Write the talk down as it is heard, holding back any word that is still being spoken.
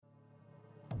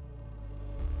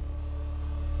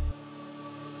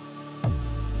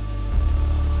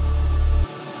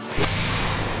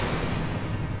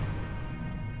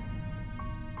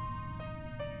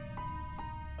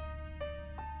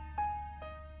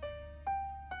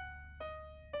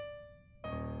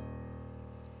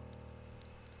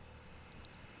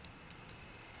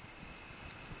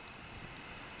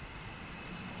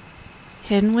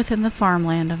Hidden within the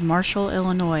farmland of Marshall,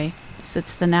 Illinois,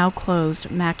 sits the now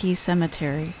closed Mackey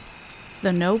Cemetery.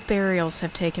 Though no burials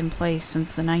have taken place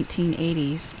since the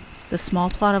 1980s, the small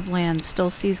plot of land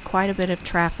still sees quite a bit of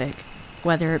traffic,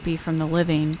 whether it be from the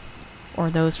living or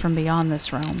those from beyond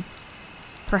this realm.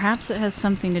 Perhaps it has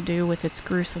something to do with its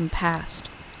gruesome past.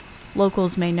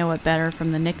 Locals may know it better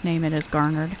from the nickname it has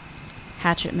garnered,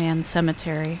 Hatchet Man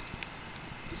Cemetery.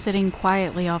 Sitting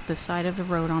quietly off the side of the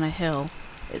road on a hill,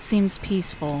 it seems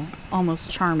peaceful, almost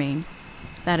charming.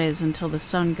 That is, until the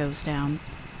sun goes down.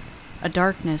 A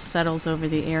darkness settles over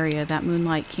the area that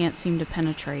moonlight can't seem to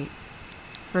penetrate.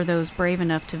 For those brave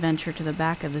enough to venture to the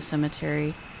back of the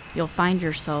cemetery, you'll find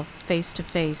yourself face to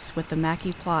face with the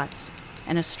Mackey plots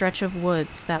and a stretch of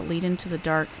woods that lead into the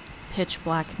dark,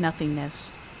 pitch-black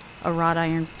nothingness. A wrought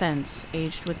iron fence,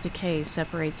 aged with decay,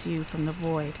 separates you from the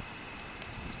void.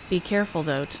 Be careful,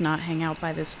 though, to not hang out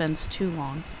by this fence too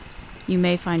long. You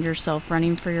may find yourself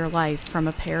running for your life from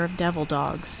a pair of devil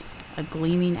dogs, a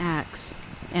gleaming axe,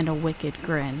 and a wicked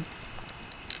grin.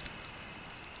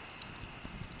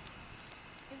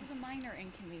 It was a minor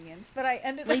inconvenience, but I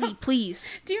ended up... Lady, please.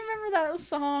 Do you remember that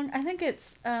song? I think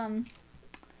it's,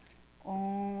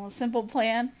 Simple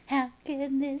Plan. How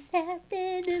can this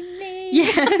happen to me?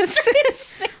 Yes. I didn't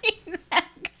sing that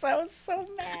because I was so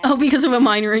mad. Oh, because of a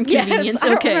minor inconvenience? Yes,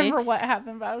 I okay. don't remember what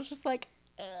happened, but I was just like,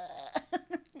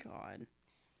 God.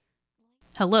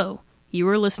 Hello. You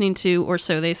are listening to Or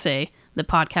So They Say, the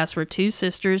podcast where two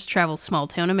sisters travel small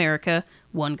town America,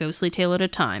 one ghostly tale at a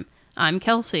time. I'm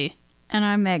Kelsey. And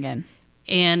I'm Megan.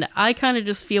 And I kind of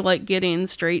just feel like getting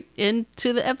straight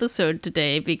into the episode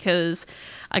today because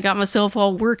I got myself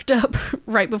all worked up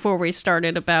right before we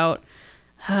started about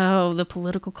the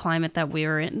political climate that we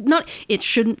are in. It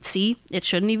shouldn't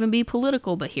even be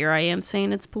political, but here I am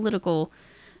saying it's political.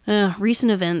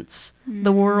 Recent events,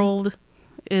 the world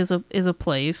is a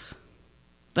place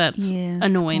that's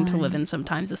annoying to live in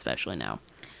sometimes, especially now.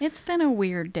 It's been a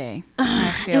weird day,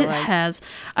 I feel It like. has.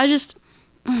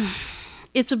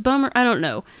 It's a bummer. I don't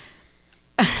know.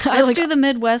 Let's do the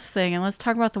Midwest thing and let's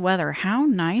talk about the weather. How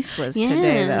nice was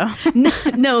today, though?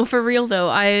 No, for real, though.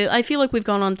 I feel like we've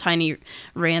gone on tiny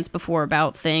rants before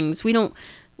about things. We don't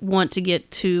want to get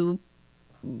too,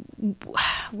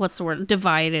 what's the word,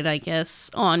 divided, I guess,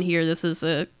 on here. This is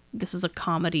a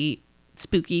comedy,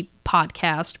 spooky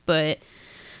podcast, but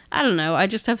I don't know. I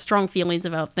just have strong feelings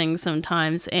about things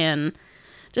sometimes, and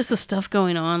just the stuff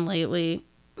going on lately.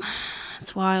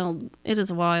 It's wild. It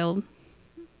is wild.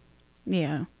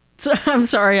 Yeah. So I'm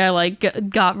sorry I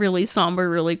got really somber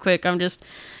really quick. I'm just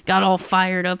got all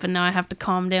fired up and now I have to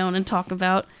calm down and talk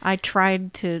about. I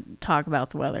tried to talk about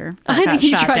the weather.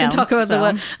 You tried to talk about the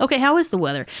weather. Okay, how is the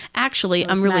weather? Actually,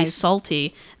 I'm really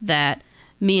salty that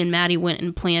me and Maddie went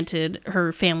and planted.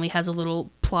 Her family has a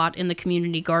little plot in the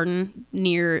community garden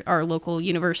near our local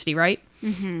university, right?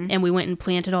 Mm-hmm. And we went and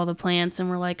planted all the plants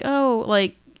and we're like, oh,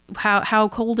 like how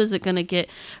cold is it going to get?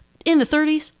 In the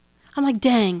 30s? I'm like,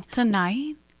 dang.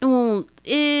 Tonight? Well,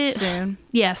 soon.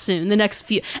 Yeah, soon. The next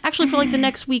few. Actually, for like the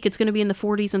next week, it's going to be in the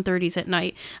 40s and 30s at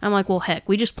night. I'm like, well, heck,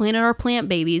 we just planted our plant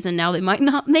babies and now they might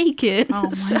not make it. Oh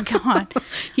my God.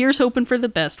 Here's hoping for the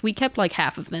best. We kept like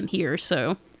half of them here,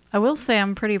 so. I will say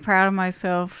I'm pretty proud of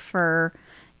myself for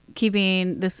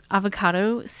keeping this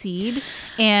avocado seed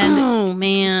and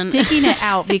sticking it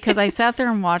out because I sat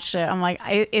there and watched it. I'm like,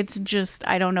 it's just,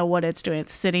 I don't know what it's doing.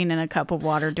 It's sitting in a cup of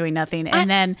water doing nothing. And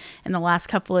then in the last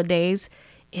couple of days,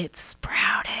 it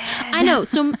sprouted. I know.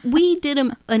 So we did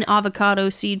an avocado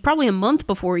seed probably a month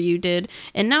before you did.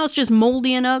 And now it's just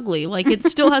moldy and ugly. Like it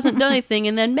still hasn't done anything.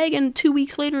 And then Megan 2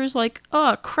 weeks later is like,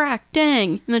 oh, crack,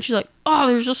 dang. And then she's like, oh,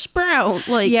 there's a sprout.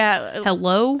 Like, yeah,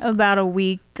 hello? About a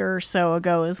week or so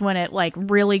ago is when it like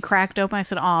really cracked open. I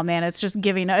said, oh man, it's just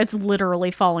it's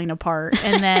literally falling apart.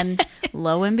 And then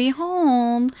lo and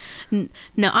behold. No,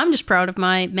 I'm just proud of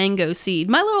my mango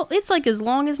seed. It's like as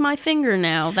long as my finger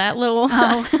now. That little,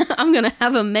 I'm going to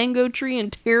have a mango tree in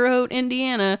Terre Haute,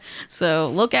 Indiana. So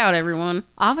look out, everyone.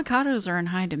 Avocados are in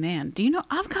high demand. Do you know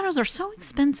avocados are so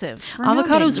expensive?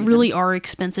 Avocados really are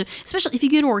expensive, especially if you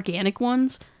get organic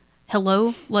ones.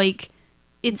 Hello? Like,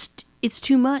 it's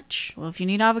too much. Well, if you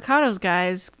need avocados,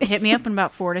 guys, hit me up in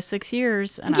about 4 to 6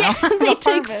 years. And yeah, they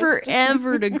take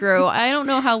forever to grow. I don't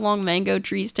know how long mango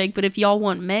trees take, but if y'all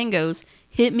want mangoes,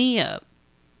 hit me up.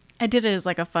 I did it as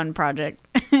like a fun project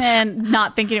and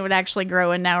not thinking it would actually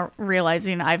grow and now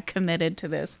realizing I've committed to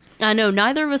this. I know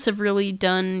neither of us have really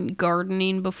done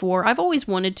gardening before. I've always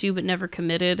wanted to, but never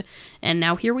committed. And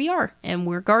now here we are and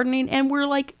we're gardening and we're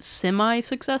like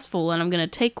semi-successful and I'm going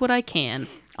to take what I can.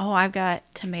 Oh, I've got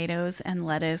tomatoes and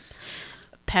lettuce,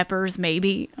 peppers,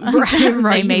 maybe. Right, They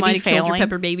right. may You might be have killed your failing.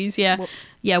 pepper babies. Yeah. Whoops.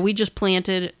 Yeah, we just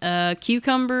planted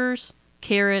cucumbers,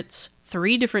 carrots,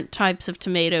 3 different types of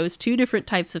tomatoes, 2 different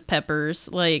types of peppers.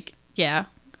 Like, yeah.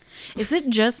 Is it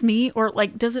just me, or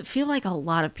like does it feel like a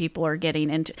lot of people are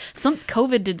getting into some?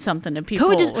 COVID did something to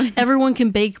people. Everyone can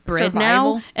bake bread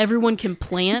Survival. now. Everyone can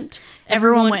plant.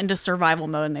 Everyone went into survival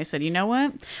mode, and they said, "You know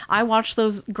what? I watched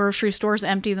those grocery stores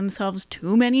empty themselves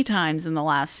too many times in the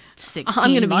last 16 I'm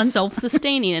going to be months."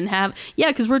 self-sustaining and have, yeah,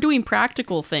 because we're doing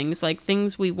practical things, like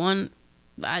things we want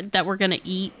that we're going to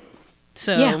eat.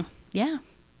 So, yeah.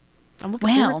 I'm looking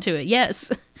Well. forward to it.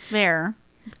 Yes. There,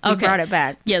 we Okay. brought it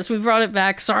back. Yes, we brought it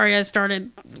back. Sorry I started,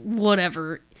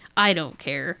 whatever. I don't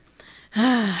care.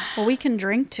 Well, we can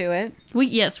drink to it. We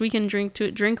can drink to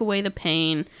it, drink away the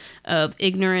pain of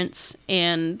ignorance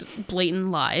and blatant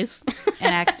lies.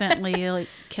 And accidentally like,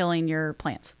 killing your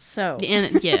plants. So,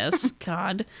 And yes,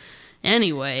 God.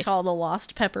 Anyway. to all the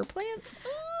lost pepper plants.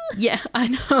 Yeah,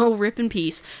 I know. Rip in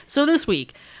peace. So this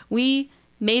week, we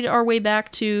made our way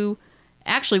back to...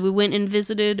 Actually, we went and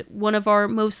visited one of our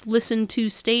most listened to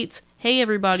states. Hey,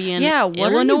 everybody in Yeah, what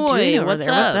Illinois. are you doing over What's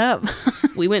there? up? What's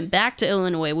up? We went back to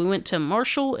Illinois. We went to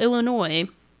Marshall, Illinois.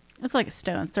 It's like a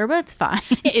stone's throw, but it's fine.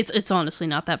 It's honestly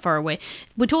not that far away.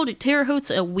 We told you Terre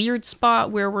Haute's a weird spot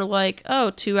where we're like,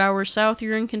 oh, 2 hours south,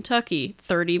 you're in Kentucky.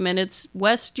 30 minutes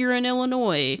west, you're in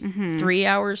Illinois. 3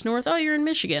 hours north, oh, you're in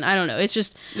Michigan. I don't know. It's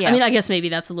just, Yeah. I mean, I guess maybe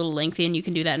that's a little lengthy and you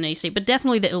can do that in any state, but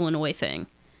definitely the Illinois thing.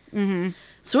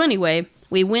 So anyway,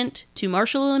 we went to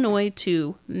Marshall, Illinois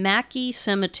to Mackey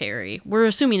Cemetery. We're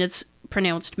assuming it's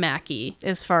pronounced Mackey.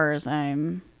 As far as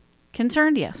I'm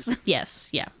concerned, yes,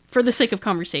 Yes, yeah. For the sake of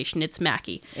conversation, it's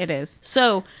Mackey. it is.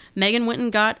 So Megan went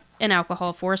and got an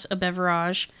alcohol for us, a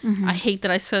beverage. I hate that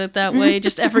I said it that way.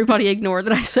 Just everybody ignore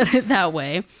that I said it that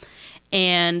way.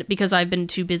 And because I've been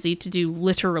too busy to do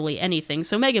literally anything.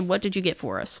 So Megan, what did you get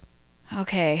for us?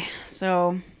 Okay,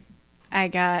 so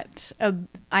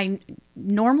I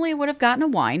normally would have gotten a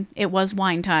wine. It was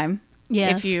wine time.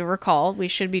 Yes. If you recall, we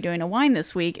should be doing a wine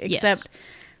this week, except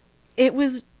it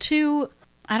was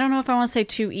I don't know if I want to say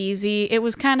too easy. It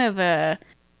was kind of a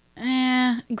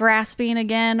grasping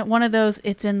again. One of those,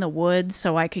 it's in the woods,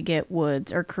 so I could get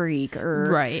woods or creek or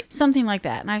Right. something like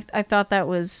that. And I thought that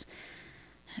was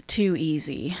too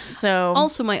easy. So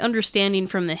Also, my understanding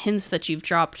from the hints that you've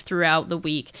dropped throughout the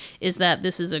week is that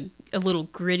this is a little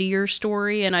grittier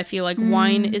story, and I feel like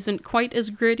wine isn't quite as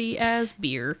gritty as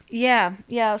beer. Yeah.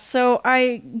 So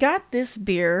I got this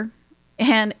beer,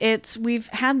 and we've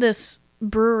had this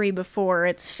brewery before.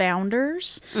 It's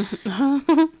Founders,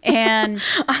 and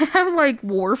I have like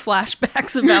war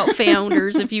flashbacks about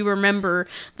Founders if you remember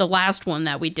the last one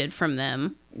that we did from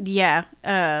them. yeah,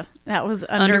 that was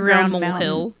Underground Mountain.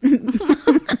 Molehill.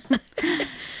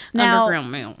 Now,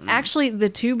 Underground Mountain. actually, the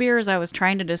two beers I was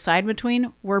trying to decide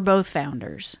between were both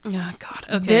Founders. Oh, God.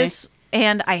 Okay. This,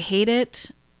 and I hate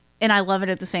it, and I love it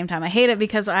at the same time. I hate it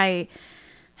because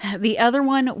the other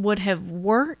one would have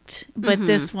worked, but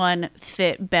this one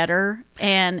fit better.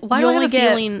 And Why you do I only have a get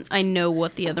feeling I know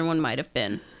what the other one might have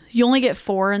been? you only get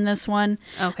 4 in this one.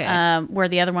 Okay. Where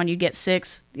the other one you get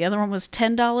 6. The other one was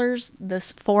 $10.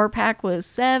 This 4-pack was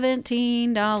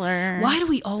 $17. Why do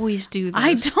we always do this?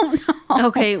 I don't know.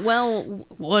 Okay, well,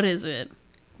 what is it?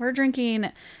 We're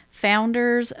drinking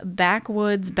Founders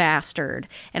Backwoods Bastard.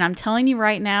 And I'm telling you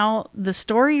right now, the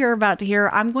story you're about to hear,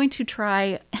 I'm going to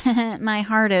try my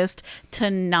hardest to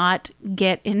not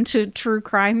get into true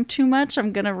crime too much.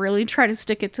 I'm going to really try to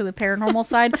stick it to the paranormal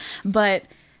side. But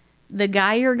the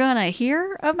guy you're going to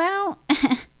hear about,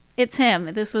 it's him.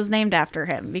 This was named after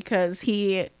him because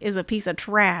he is a piece of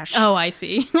trash. Oh, I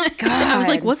see. I was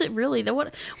like, was it really?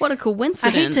 What a I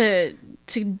coincidence. hate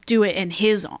to do it in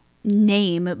his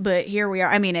name, but here we are.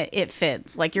 I mean, it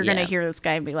fits. Like, you're going Yeah. to hear this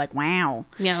guy and be like, wow.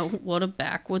 Yeah, what a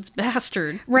backwoods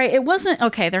bastard. Right. It wasn't,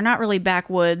 okay, they're not really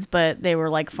backwoods, but they were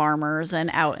like farmers and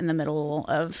out in the middle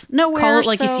of nowhere. Call it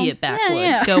like you so- see it backwood.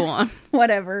 Yeah. Go on.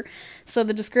 Whatever. So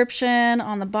the description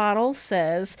on the bottle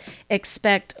says,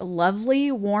 expect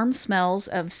lovely warm smells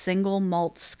of single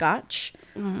malt scotch,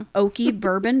 oaky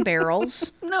bourbon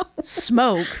barrels, No.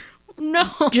 smoke, No.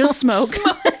 just smoke,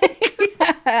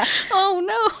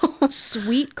 Oh, no.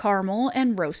 sweet caramel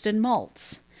and roasted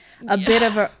malts, a bit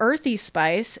of a earthy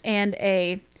spice, and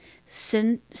a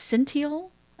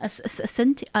scintille.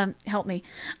 Help me.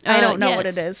 I don't know what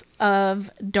it yes. is. Of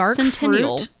dark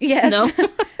Centennial. fruit. Yes. No.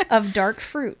 Of dark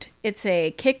fruit. It's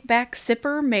a kickback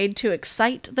sipper made to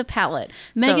excite the palate.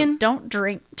 Megan? So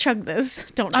don't chug this.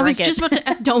 Don't drink I was it. just about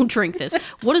to. Don't drink this.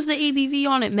 What is the ABV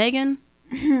on it, Megan?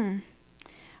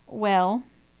 Well,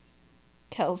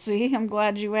 Kelsey, I'm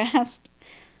glad you asked.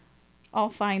 I'll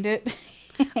find it.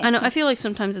 I know. I feel like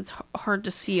sometimes it's hard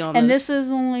to see on And this. this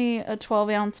is only a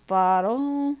 12-ounce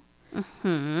bottle.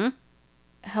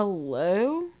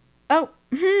 Hello? Oh,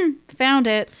 found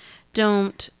it.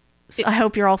 Don't. So I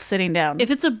hope you're all sitting down. If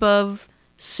it's above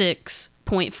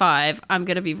 6.5, I'm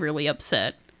going to be really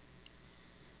upset.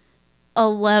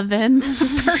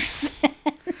 11%.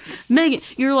 Megan,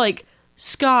 you're like,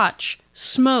 scotch,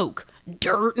 smoke,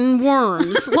 dirt, and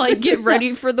worms. Like, get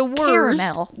ready for the worst.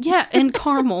 Caramel. Yeah, and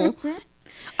caramel.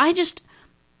 I just,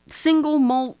 single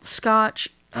malt scotch.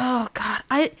 Oh, God.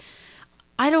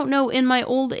 I don't know. In my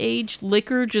old age,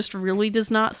 liquor just really does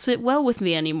not sit well with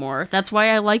me anymore. That's why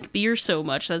I like beer so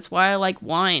much. That's why I like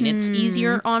wine. It's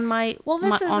easier on my Well,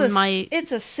 this is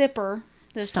it's a sipper.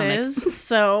 This stomach. is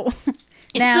so.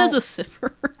 It now, says a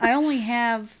sipper. I only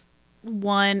have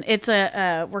one. It's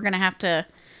a. We're gonna have to.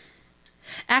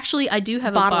 Actually, I do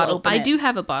have another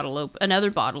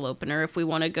bottle opener. If we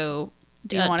want to go.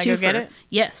 Do you want to go get it?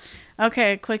 Yes.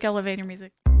 Okay. Quick elevator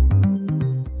music.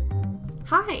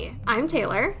 Hi, I'm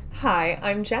Taylor. Hi,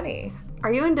 I'm Jenny.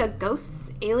 Are you into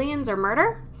ghosts, aliens, or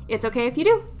murder? It's okay if you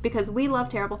do, because we love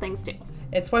terrible things too.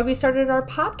 It's why we started our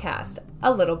podcast,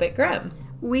 A Little Bit Grim.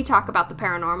 We talk about the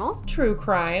paranormal, True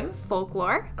crime,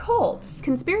 folklore, cults,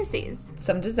 conspiracies,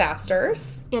 some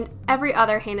disasters, and every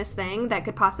other heinous thing that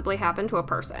could possibly happen to a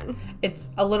person. It's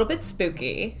a little bit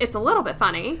spooky, It's a little bit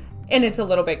funny, and it's a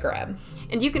little bit grim.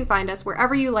 and you can find us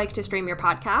wherever you like to stream your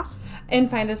podcasts. And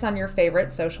find us on your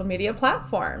favorite social media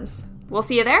platforms. We'll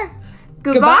see you there.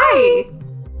 Goodbye!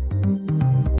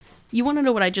 You want to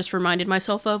know what I just reminded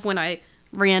myself of when I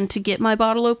ran to get my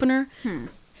bottle opener?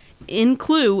 In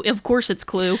Clue, of course it's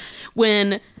Clue,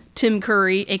 when Tim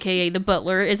Curry, aka the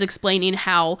butler, is explaining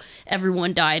how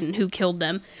everyone died and who killed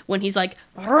them, when he's like,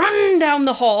 run down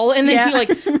the hall, and then he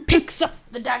like picks up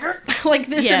the dagger like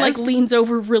this and like leans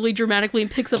over really dramatically and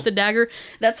picks up the dagger.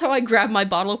 That's how I grabbed my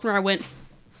bottle opener. I went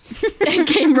and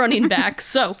came running back.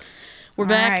 So we're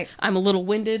back. Right. I'm a little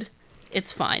winded.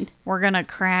 It's fine. We're gonna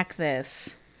crack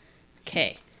this.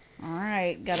 Okay. All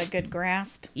right. Got a good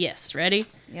grasp. Yes. Ready?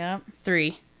 Yep.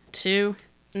 3, 2,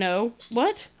 no.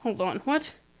 What? Hold on.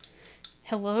 What?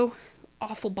 Hello?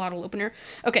 Awful bottle opener.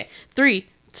 Okay. 3,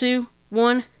 2,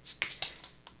 1.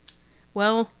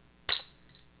 Well,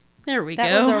 there we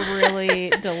That go. was a really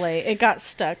delay. It got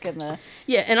stuck in the.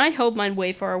 Yeah, and I held mine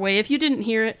way far away. If you didn't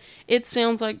hear it, it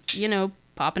sounds like,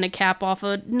 popping a cap off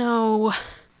a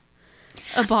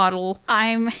bottle.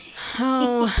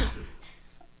 Oh.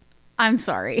 I'm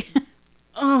sorry.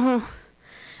 Oh.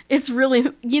 It's really,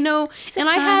 and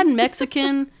I had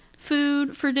Mexican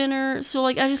food for dinner, so,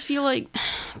 I just feel like,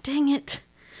 dang it.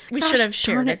 We Gosh, should have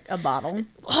shared darn it. a bottle.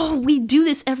 Oh, we do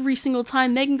this every single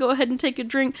time. Megan, go ahead and take a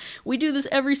drink. We do this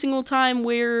every single time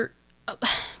where,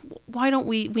 why don't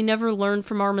we never learn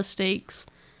from our mistakes?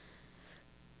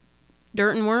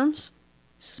 Dirt and worms?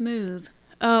 Smooth.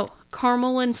 Oh,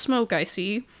 caramel and smoke, I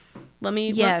see. Let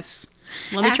me try it.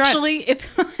 Actually,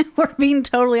 if we're being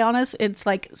totally honest, it's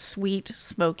like sweet,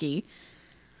 smoky.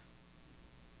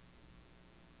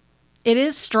 It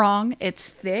is strong. It's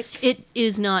thick. It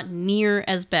is not near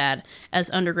as bad as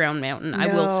Underground Mountain. I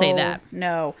will say that.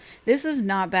 No, this is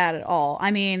not bad at all.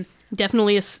 I mean,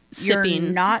 Definitely a sipping.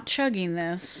 you're not chugging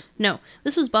this. No,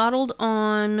 this was bottled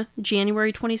on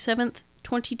January 27th,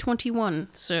 2021.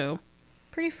 So,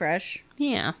 Pretty fresh.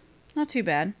 yeah. Not too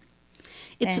bad.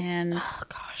 It's And oh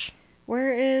gosh.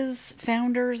 where is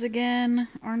Founders again?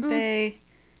 Aren't they?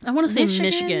 I want to say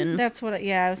Michigan. That's what.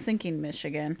 I was thinking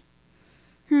Michigan.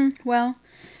 Well,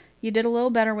 you did a little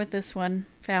better with this one,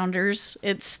 Founders.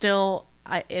 It's still.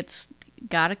 It's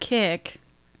got a kick,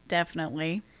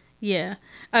 definitely. Yeah.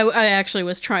 I actually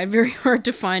was trying very hard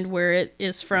to find where it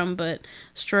is from, but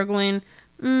struggling.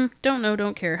 Don't know,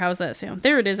 don't care. How's that sound?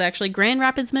 There it is, actually. Grand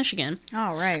Rapids, Michigan.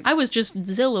 All right. I was just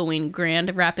Zillowing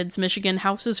Grand Rapids, Michigan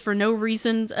houses for no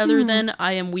reasons other than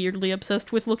I am weirdly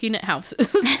obsessed with looking at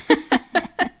houses.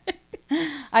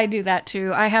 I do that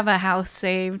too. I have a house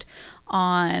saved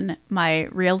on my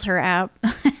realtor app.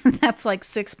 That's like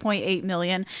 6.8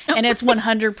 million. And it's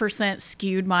 100%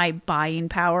 skewed my buying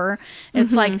power.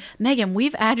 It's like, Megan,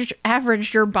 we've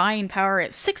averaged your buying power at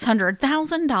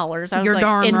 $600,000. I was You're like,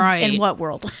 darn right. In what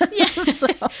world? Yes.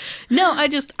 No,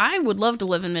 I would love to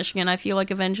live in Michigan. I feel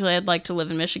like eventually I'd like to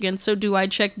live in Michigan. So do I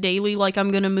check daily like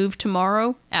I'm going to move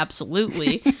tomorrow?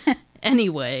 Absolutely.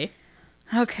 Anyway.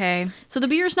 Okay. So the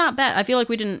beer's not bad. I feel like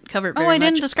we didn't cover it very much. I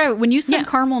didn't describe it. When you said Yeah.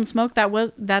 caramel and smoke, that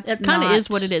kind of is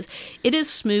what it is. It is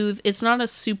smooth. It's not a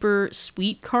super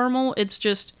sweet caramel. It's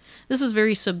just, this is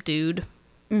very subdued.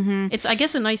 Mm-hmm. It's, I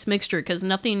guess, a nice mixture because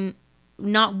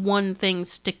not one thing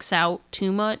sticks out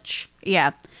too much.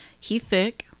 Yeah. He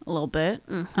thick. a little bit.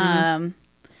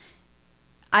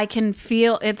 I can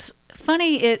feel, it's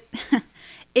funny,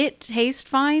 it tastes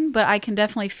fine, but I can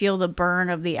definitely feel the burn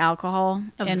of the alcohol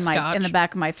Of in the my scotch. in the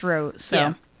back of my throat. So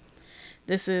Yeah.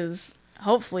 this is,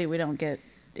 hopefully we don't get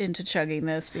into chugging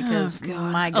this because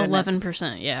my goodness,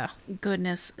 11%, yeah.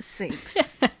 goodness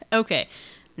sakes. Okay,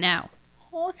 now,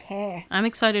 Okay. I'm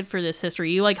excited for this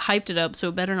history. You, like, hyped it up, so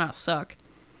it better not suck.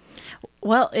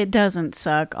 Well, it doesn't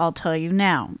suck, I'll tell you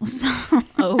now. So,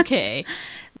 Okay.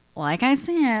 like I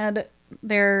said,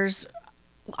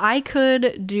 I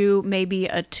could do maybe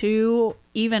a 2,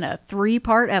 even a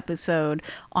 3-part episode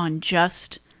on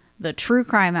just the true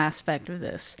crime aspect of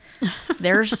this.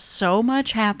 There's so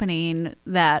much happening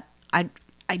that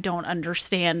I don't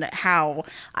understand how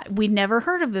we'd never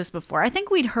heard of this before. I think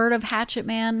we'd heard of Hatchet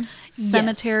Man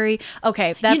Cemetery.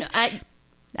 Okay, that's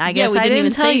I guess we I didn't didn't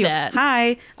even tell say you. that.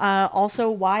 Hi.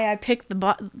 Also, why I picked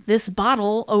this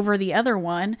bottle over the other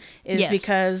one is Yes.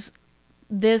 because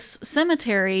this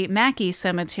cemetery, Mackey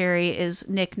Cemetery, is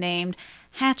nicknamed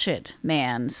Hatchet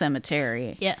Man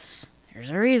Cemetery. Yes. There's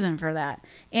a reason for that.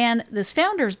 And this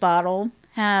Founder's bottle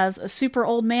has a super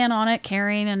old man on it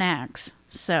carrying an axe.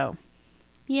 So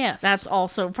Yes. that's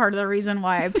also part of the reason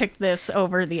why I picked this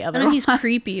over the other I know one. he's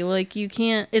creepy. Like, you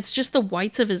can't... It's just the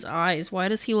whites of his eyes. Why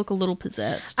does he look a little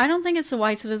possessed? I don't think it's the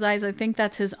whites of his eyes. I think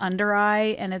that's his under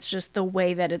eye, and it's just the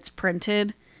way that it's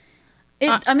printed.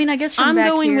 I mean, I guess from I'm back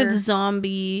going here, with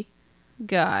zombie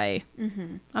guy.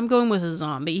 Mm-hmm. I'm going with a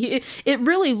zombie. It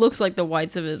really looks like the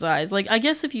whites of his eyes. Like, I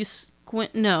guess if you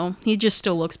squint... No, he just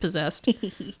still looks possessed.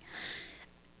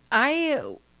 I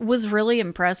was really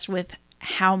impressed with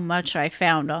how much I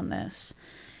found on this.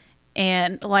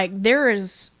 And, like,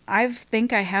 I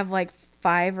think I have, like,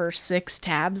 5 or 6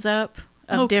 tabs up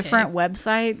of Okay. different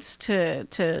websites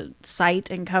to cite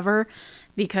and cover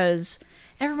because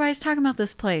everybody's talking about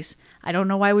this place. I don't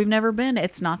know why we've never been.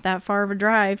 It's not that far of a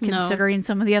drive No. considering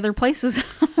some of the other places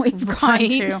we've gone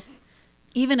Right. to.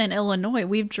 Even in Illinois,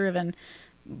 we've driven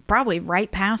probably right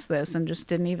past this and just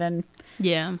didn't even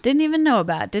know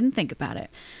about it, didn't think about it.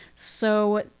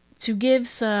 So to give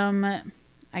some,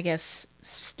 I guess,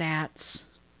 stats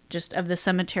just of the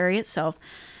cemetery itself,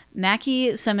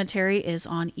 Mackey Cemetery is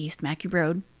on East Mackey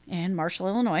Road in Marshall,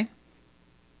 Illinois.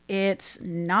 It's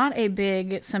not a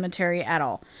big cemetery at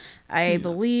all. I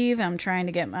believe, I'm trying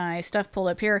to get my stuff pulled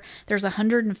up here, there's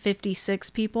 156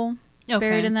 people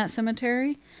buried in that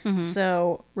cemetery.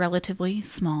 So relatively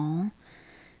small.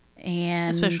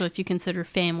 And Especially if you consider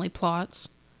family plots.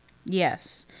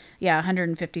 yes. Yeah,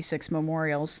 156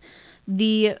 memorials.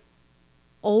 The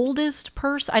oldest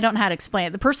person, I don't know how to explain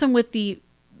it, the person with the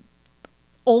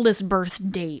oldest birth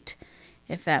date,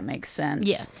 if that makes sense,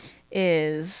 Yes.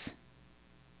 is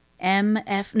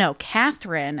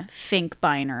Catherine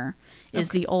Finkbeiner is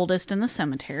the oldest in the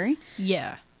cemetery.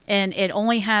 Yeah. And it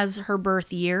only has her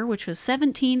birth year, which was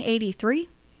 1783,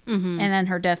 and then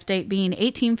her death date being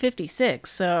 1856.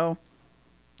 So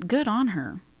good on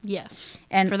her. Yes.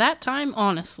 And- for that time,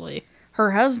 honestly.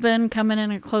 Her husband coming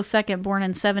in a close second, born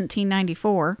in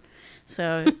 1794.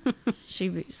 So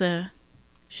she's a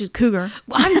cougar.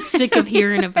 I'm sick of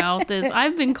hearing about this.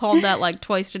 I've been called that like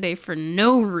twice today for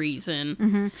no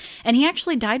reason. And he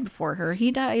actually died before her.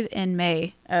 He died in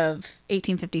May of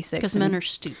 1856. Because men are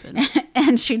stupid.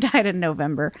 And she died in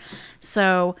November.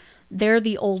 So they're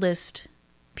the oldest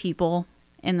people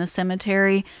in the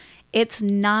cemetery. It's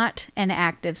not an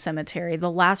active cemetery.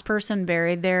 The last person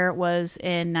buried there was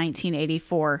in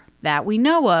 1984 that we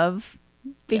know of,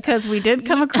 because we did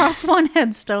come across one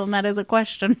headstone that is a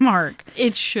question mark.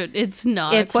 It's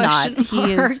not It's a question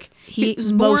not. mark. He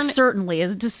was most certainly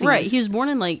is deceased. Right, he was born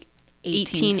in like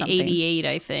 18 something. 1888,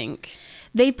 I think.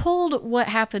 They pulled what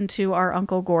happened to our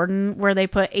Uncle Gordon, where they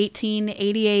put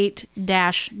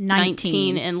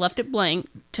 1888-19 and left it blank.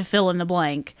 to fill in the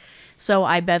blank. So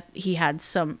I bet he had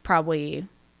some probably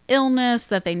illness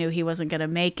that they knew he wasn't going to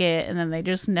make it, and then they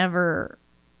just never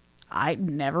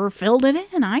filled it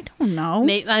in. I don't know.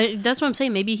 That's what I'm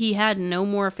saying. Maybe he had no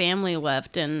more family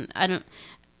left, and I don't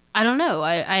know.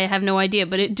 I have no idea,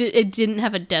 but it didn't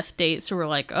have a death date, so we're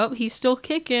like, oh, he's still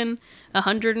kicking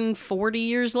 140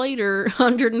 years later,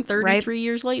 133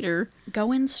 years later.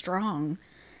 Going strong.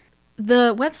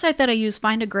 The website that I use,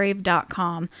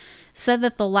 findagrave.com, said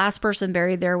that the last person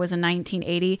buried there was in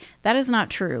 1980. That is not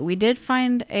true. We did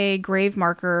find a grave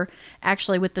marker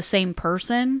actually with the same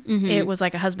person. It was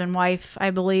like a husband-wife,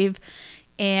 I believe.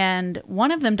 And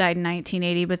one of them died in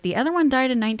 1980, but the other one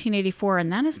died in 1984,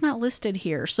 and that is not listed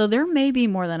here. So there may be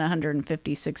more than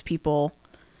 156 people,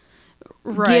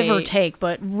 Right. give or take.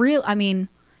 But it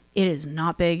is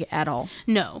not big at all.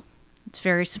 No. It's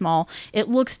very small. It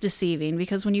looks deceiving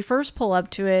because when you first pull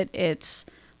up to it, it's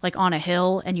like on a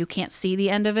hill and you can't see the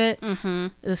end of it. Mm-hmm.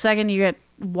 The second you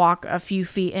walk a few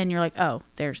feet in, you're like, oh,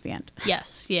 there's the end.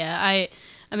 Yes. Yeah. I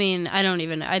mean,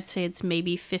 I'd say it's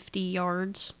maybe 50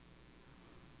 yards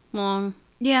long.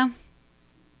 Yeah.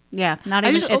 Yeah.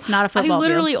 It's not a football field. I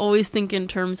literally field. always think in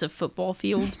terms of football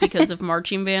fields because of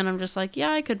marching band. I'm just like,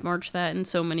 yeah, I could march that in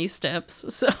so many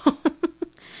steps.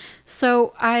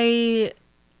 So I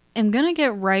am going to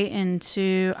get right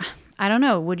into, I don't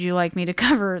know, would you like me to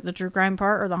cover the true crime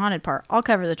part or the haunted part? I'll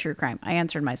cover the true crime. I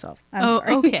answered myself. I'm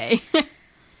sorry. Okay.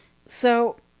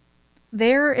 So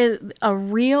there is a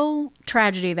real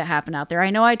tragedy that happened out there.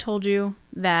 I know I told you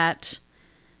that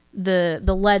the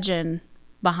legend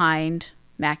behind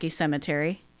Mackay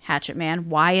Cemetery, Hatchet Man,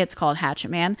 why it's called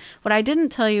Hatchet Man. What I didn't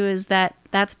tell you is that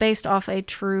that's based off a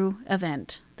true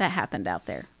event that happened out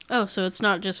there. Oh, so it's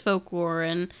not just folklore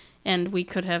and we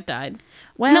could have died.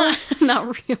 Well, not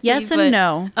really. Yes and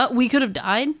no. We could have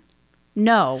died?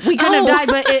 No, we couldn't have died,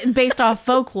 but based off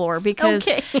folklore because,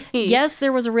 Okay. yes,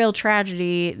 there was a real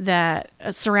tragedy that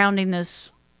surrounding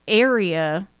this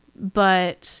area,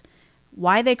 but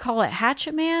why they call it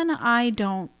Hatchet Man, I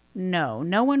don't know.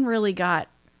 No one really got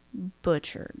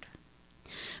butchered.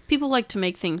 People like to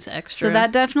make things extra. So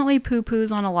that definitely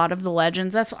poo-poos on a lot of the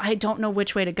legends. That's why I don't know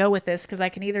which way to go with this because I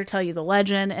can either tell you the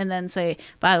legend and then say,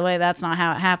 by the way, that's not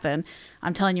how it happened.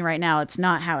 I'm telling you right now, it's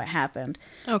not how it happened.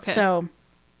 Okay. So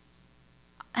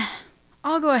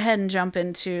I'll go ahead and jump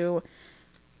into,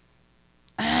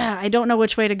 I don't know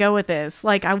which way to go with this.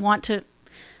 Like I'm going to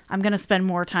spend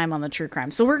more time on the true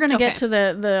crime. So we're going to get to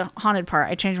the haunted part.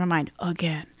 I changed my mind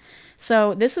again.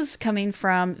 So this is coming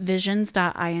from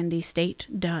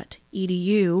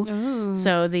visions.indstate.edu.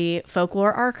 So the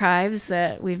folklore archives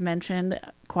that we've mentioned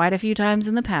quite a few times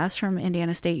in the past from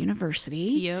Indiana State University.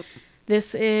 Yep.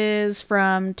 This is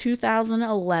from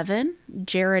 2011,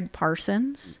 Jared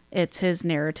Parsons. It's his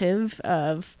narrative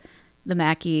of the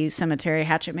Mackay Cemetery,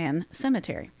 Hatchet Man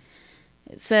Cemetery.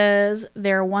 It says,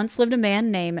 There once lived a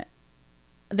man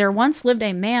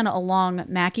along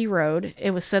Mackay Road.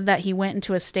 It was said that he went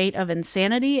into a state of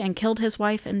insanity and killed his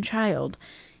wife and child.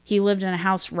 He lived in a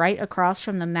house right across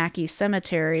from the Mackay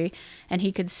Cemetery, and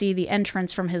he could see the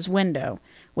entrance from his window.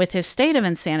 With his state of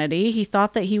insanity, he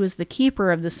thought that he was the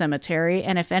keeper of the cemetery,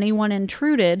 and if anyone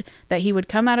intruded, that he would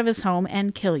come out of his home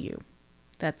and kill you.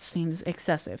 That seems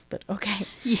excessive, but okay.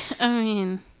 Yeah, I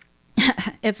mean...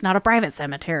 It's not a private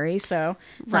cemetery, so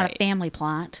it's not Right. a family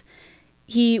plot.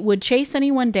 He would chase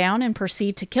anyone down and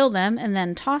proceed to kill them, and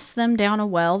then toss them down a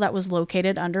well that was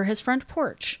located under his front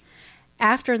porch.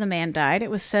 After the man died,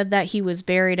 it was said that he was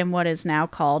buried in what is now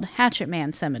called Hatchet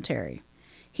Man Cemetery.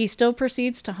 He still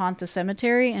proceeds to haunt the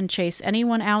cemetery and chase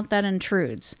anyone out that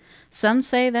intrudes. Some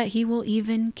say that he will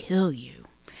even kill you.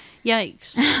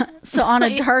 Yikes. So on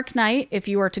a dark night, if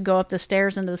you were to go up the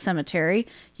stairs into the cemetery,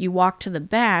 you walk to the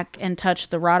back and touch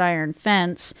the wrought iron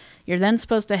fence. You're then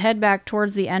supposed to head back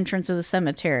towards the entrance of the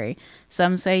cemetery.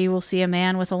 Some say you will see a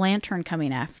man with a lantern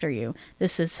coming after you.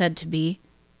 This is said to be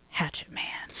Hatchet Man.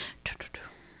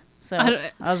 So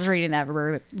I was reading that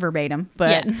verbatim,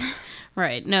 but Yeah.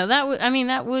 Right. No,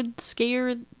 that would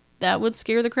scare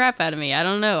the crap out of me. I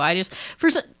don't know. I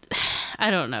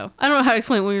don't know. I don't know how to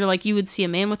explain it when you're like, you would see a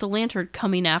man with a lantern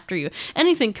coming after you.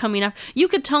 Anything coming after you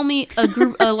could tell me a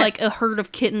group, like a herd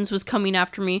of kittens was coming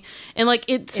after me, and like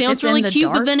it sounds really cute.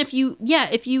 Dark? But then if you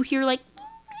hear like,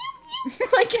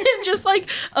 like just like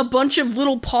a bunch of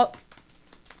little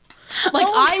like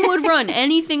I would run.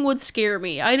 Anything would scare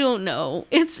me. I don't know.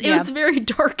 It's very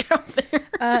dark out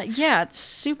there. Yeah, it's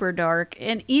super dark.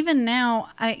 And even now,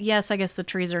 I guess the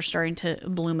trees are starting to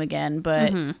bloom again,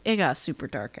 but it got super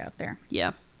dark out there.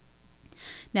 Yeah.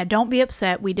 Now, don't be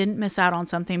upset. We didn't miss out on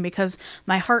something because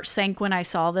my heart sank when I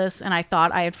saw this and I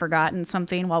thought I had forgotten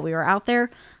something while we were out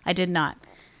there. I did not.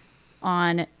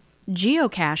 On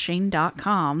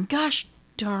geocaching.com. Gosh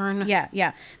darn.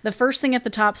 Yeah. The first thing at the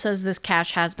top says this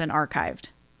cache has been archived.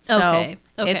 So Okay.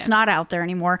 it's not out there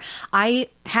anymore. I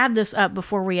had this up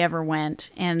before we ever went,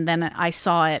 and then I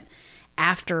saw it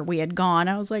after we had gone.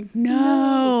 I was like,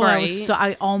 no. Right.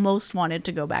 I almost wanted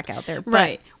to go back out there. But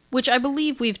Right. Which I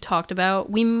believe we've talked about.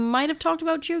 We might have talked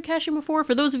about geocaching before.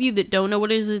 For those of you that don't know what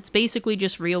it is, it's basically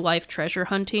just real life treasure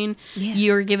hunting. Yes.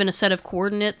 You're given a set of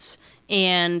coordinates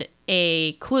and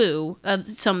a clue of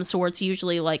some sorts,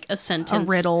 usually like a sentence. A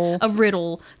riddle. A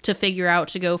riddle to figure out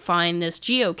to go find this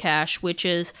geocache, which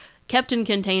is kept in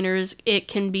containers. It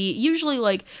can be usually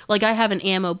like I have an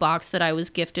ammo box that I was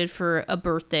gifted for a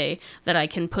birthday that I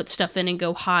can put stuff in and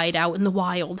go hide out in the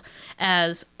wild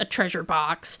as a treasure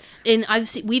box. And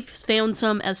we've found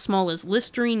some as small as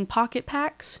Listerine pocket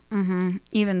packs.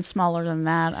 Even smaller than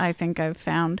that, I think I've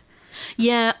found.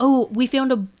 Yeah. Oh, we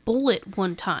found a bullet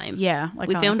one time. Yeah,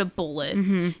 we found a bullet.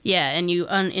 Yeah, and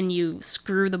you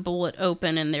screw the bullet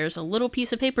open, and there's a little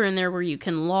piece of paper in there where you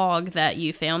can log that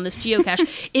you found this geocache.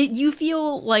 You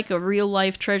feel like a real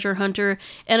life treasure hunter,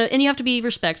 and you have to be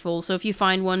respectful. So if you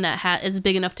find one that is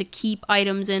big enough to keep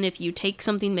items in, if you take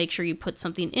something, make sure you put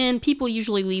something in. People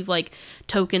usually leave like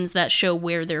tokens that show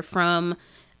where they're from.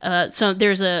 So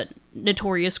there's a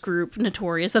notorious,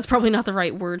 that's probably not the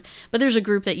right word, but there's a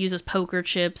group that uses poker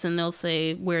chips, and they'll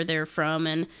say where they're from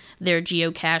and their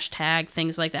geocache tag,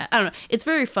 things like that. I don't know. It's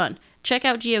very fun. Check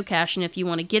out geocaching if you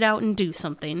want to get out and do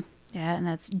something. Yeah, and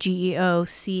that's GeoCache.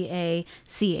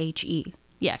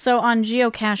 Yeah. So on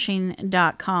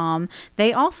geocaching.com,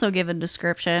 they also give a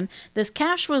description. This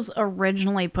cache was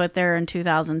originally put there in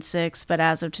 2006, but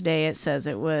as of today, it says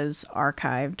it was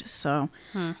archived. So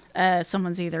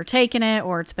someone's either taken it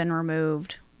or it's been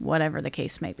removed, whatever the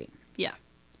case may be. Yeah.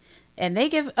 And they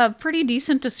give a pretty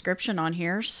decent description on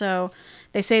here. So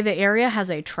they say the area has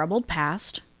a troubled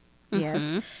past.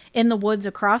 Yes. In the woods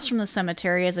across from the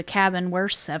cemetery is a cabin where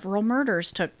several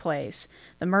murders took place.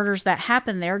 The murders that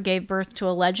happened there gave birth to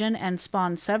a legend and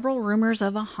spawned several rumors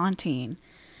of a haunting.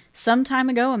 Some time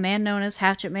ago, a man known as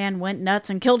Hatchet Man went nuts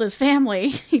and killed his family.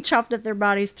 He chopped up their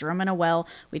bodies, threw them in a well.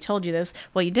 We told you this.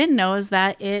 What you didn't know is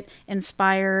that it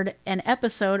inspired an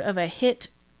episode of a hit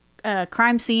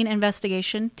crime scene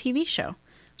investigation TV show,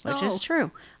 which is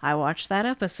true. I watched that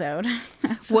episode.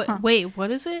 Wait,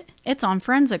 what is it? It's on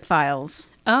Forensic Files.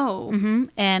 Oh.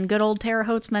 And good old Terre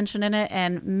Haute's mentioned in it,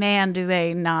 and man, do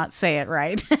they not say it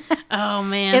right. Oh,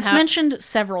 man. It's mentioned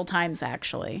several times,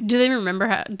 actually. Do they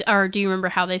remember do you remember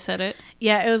how they said it?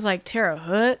 Yeah, it was like Terre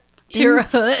Haute. Terre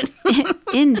Haute.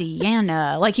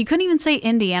 Indiana. Like, you couldn't even say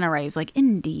Indiana right. It's like,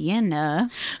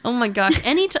 Indiana. Oh my gosh.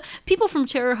 People from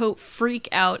Terre Haute freak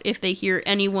out if they hear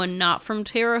anyone not from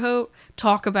Terre Haute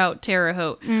talk about Terre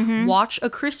Haute. Watch A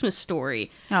Christmas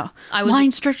Story. Oh, line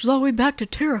stretches all the way back to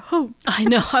Terre Haute. I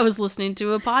know. I was listening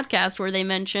to a podcast where they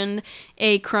mentioned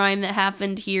a crime that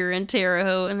happened here in Terre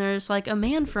Haute, and there's like a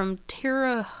man from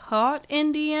Terre Haute,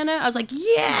 Indiana. I was like,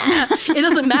 yeah! It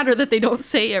doesn't matter that they don't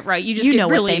say it right. You just get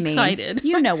really excited.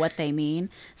 You know what they mean.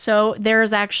 So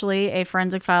there's actually a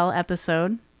Forensic File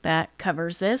episode that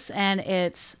covers this, and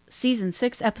it's season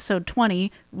 6, episode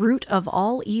 20, Root of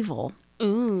All Evil.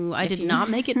 Ooh, I did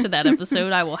not make it to that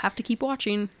episode. I will have to keep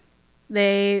watching.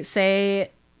 They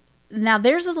say, now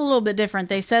theirs is a little bit different.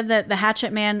 They said that the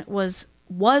Hatchet Man was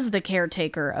the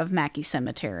caretaker of Mackey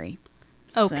Cemetery.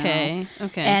 Okay.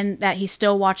 And that he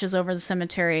still watches over the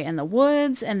cemetery in the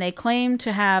woods, and they claim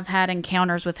to have had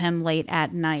encounters with him late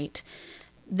at night.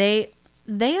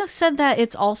 They have said that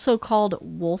it's also called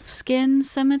Wolfskin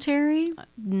Cemetery.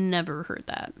 Never heard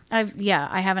that.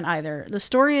 I haven't either. The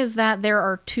story is that there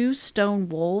are 2 stone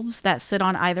wolves that sit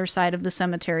on either side of the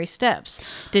cemetery steps.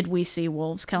 Did we see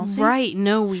wolves, Kelsey? Right.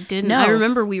 No, we didn't. No. I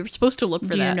remember we were supposed to look for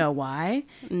that. Do you know why?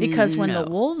 Because when the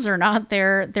wolves are not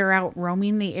there, they're out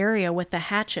roaming the area with the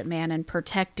Hatchet Man and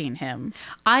protecting him.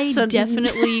 We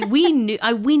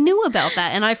knew about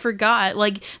that, and I forgot.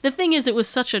 Like, the thing is, it was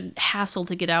such a hassle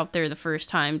to get out there the first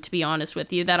time, to be honest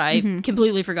with you, that I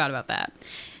completely forgot about that.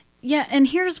 Yeah, and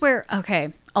here's where,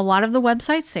 a lot of the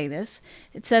websites say this.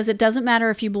 It says it doesn't matter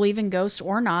if you believe in ghosts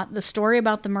or not. The story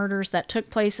about the murders that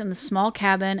took place in the small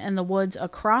cabin in the woods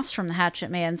across from the Hatchet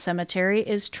Man Cemetery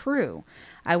is true.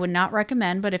 I would not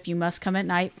recommend, but if you must come at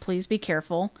night, please be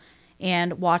careful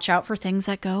and watch out for things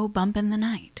that go bump in the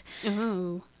night.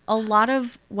 Oh. A lot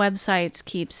of websites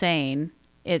keep saying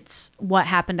it's what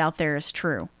happened out there is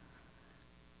true.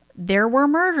 There were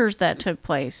murders that took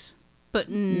place, but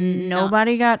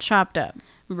nobody got chopped up.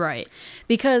 Right.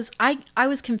 Because I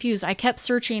was confused. I kept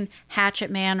searching Hatchet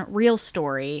Man real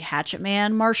story, Hatchet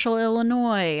Man Marshall,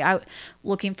 Illinois,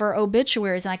 looking for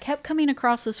obituaries, and I kept coming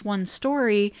across this one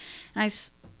story, and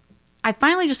I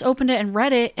finally just opened it and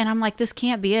read it, and I'm like, this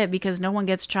can't be it because no one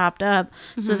gets chopped up.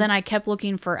 So then I kept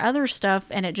looking for other stuff,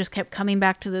 and it just kept coming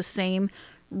back to the same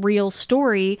real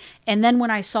story. And then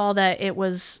when I saw that it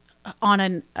was on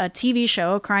a TV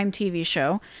show, a crime TV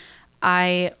show,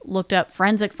 I looked up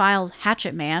Forensic Files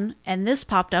Hatchet Man, and this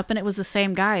popped up, and it was the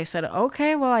same guy. I said,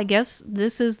 okay, well, I guess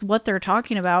this is what they're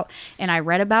talking about. And I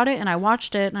read about it, and I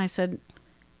watched it, and I said,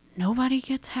 nobody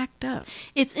gets hacked up.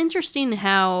 It's interesting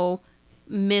how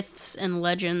myths and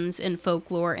legends and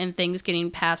folklore and things getting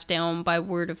passed down by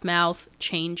word of mouth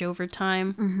change over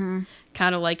time. Mm-hmm.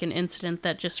 Kind of like an incident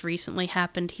that just recently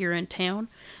happened here in town,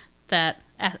 that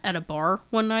at a bar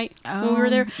one night when we were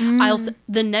there.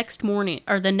 The next morning,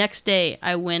 or the next day,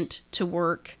 I went to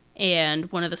work,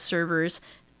 and one of the servers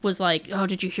was like, "Oh,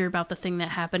 did you hear about the thing that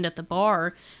happened at the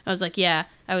bar?" I was like, "Yeah."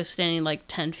 I was standing like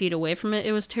 10 feet away from it.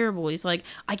 It was terrible. He's like,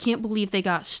 "I can't believe they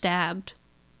got stabbed."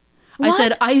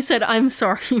 What? I said, "I'm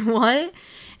sorry, what?"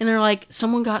 And they're like,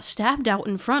 "Someone got stabbed out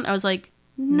in front." I was like,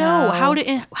 "No,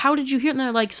 No. how did you hear?" And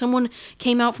they're like, "Someone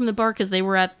came out from the bar," because they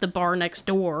were at the bar next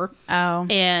door. Oh.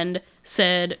 And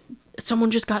said, "Someone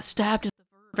just got stabbed at the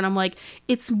Verve." And I'm like,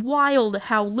 it's wild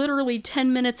how literally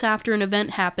 10 minutes after an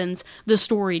event happens, the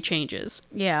story changes.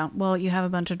 Yeah, well, you have a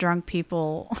bunch of drunk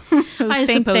people who I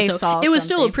think they suppose so. saw It was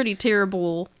still a something. pretty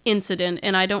terrible incident,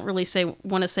 and I don't really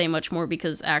want to say much more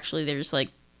because actually there's like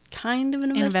kind of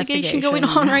an investigation going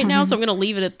on right now, so I'm going to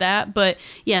leave it at that. But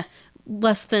yeah,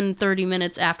 less than 30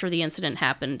 minutes after the incident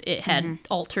happened, it had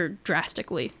altered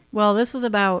drastically. Well, this is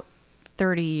about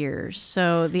 30 years.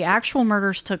 So the actual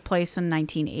murders took place in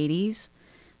 1980s.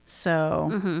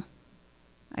 So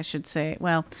I should say,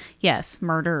 well, yes,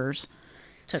 murders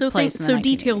took place in the 1980s.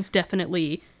 Details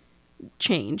definitely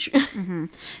change.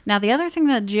 Now, the other thing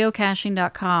that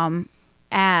geocaching.com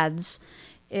adds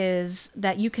is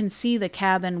that you can see the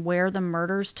cabin where the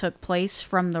murders took place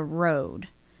from the road.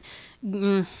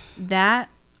 That,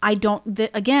 I don't,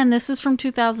 again, this is from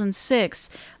 2006,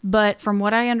 but from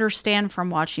what I understand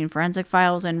from watching Forensic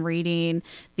Files and reading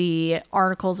the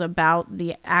articles about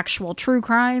the actual true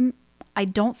crime, I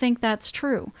don't think that's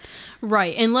true.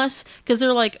 Right, unless, because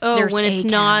they're like, oh, There's when a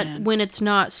it's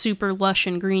not super lush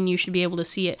and green, you should be able to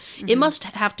see it. It must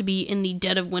have to be in the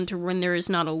dead of winter when there is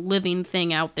not a living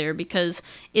thing out there, because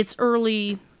it's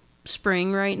early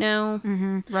spring right now,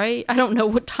 right? I don't know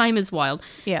what time is wild.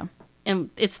 Yeah.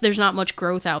 And there's not much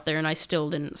growth out there, and I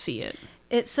still didn't see it.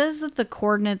 It says that the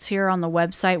coordinates here on the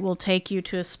website will take you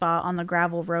to a spot on the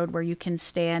gravel road where you can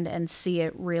stand and see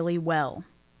it really well.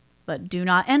 But do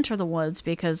not enter the woods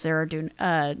because there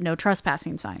are no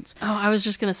trespassing signs. Oh, I was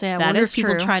just going to say, I That wonder is if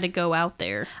people true. try to go out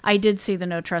there. I did see the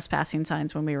no trespassing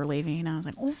signs when we were leaving, and I was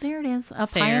like, oh, there it is, up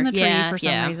high Fair. in the tree Yeah, for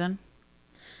some yeah. reason.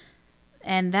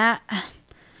 And that,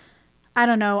 I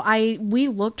don't know, we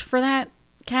looked for that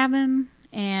cabin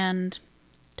and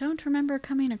don't remember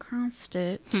coming across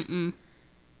it.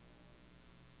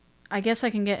 I guess I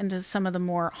can get into some of the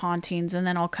more hauntings, and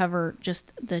then I'll cover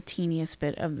just the teeniest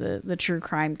bit of the true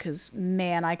crime, because,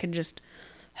 man, I could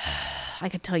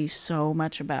tell you so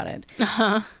much about it.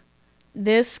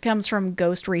 This comes from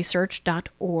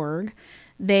ghostresearch.org.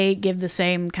 They give the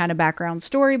same kind of background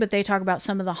story, but they talk about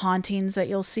some of the hauntings that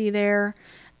you'll see there.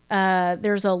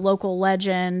 There's a local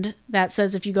legend that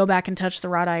says if you go back and touch the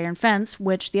wrought iron fence,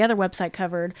 which the other website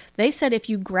covered, they said if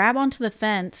you grab onto the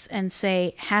fence and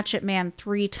say Hatchet Man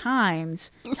 3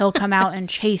 times, he'll come out and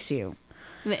chase you.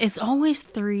 It's always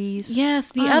threes.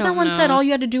 Yes, the I other don't one said know. all you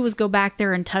had to do was go back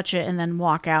there and touch it and then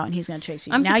walk out and he's going to chase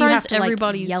you. I'm Now you have surprised to like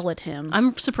everybody's yell at him.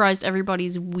 I'm surprised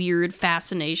everybody's weird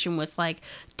fascination with like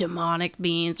demonic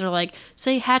beings, or like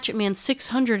say Hatchet Man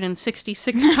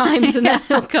 666 times and then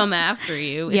he'll come after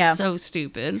you. It's Yeah. so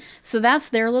stupid. So that's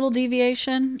their little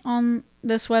deviation on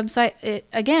this website.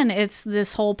 It's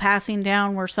this whole passing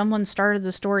down where someone started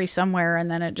the story somewhere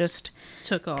and then it just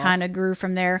Took off. kind of grew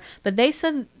from there. But they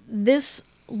said this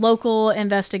local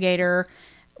investigator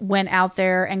went out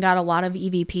there and got a lot of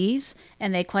EVPs,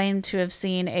 and they claimed to have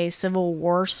seen a Civil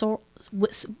War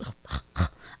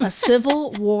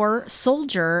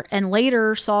soldier, and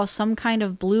later saw some kind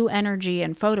of blue energy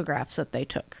in photographs that they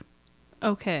took.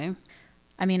 Okay.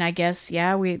 I mean, I guess,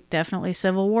 yeah, we definitely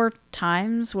Civil War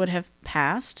times would have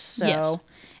passed. So, Yes.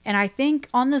 And I think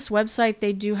on this website,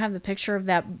 they do have the picture of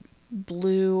that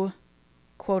blue,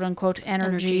 quote unquote,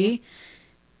 energy.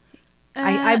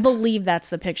 I believe that's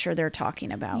the picture they're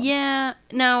talking about. Yeah.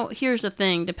 Now, here's the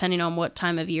thing. Depending on what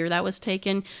time of year that was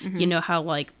taken, you know how,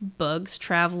 like, bugs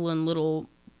travel in little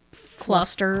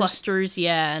clusters?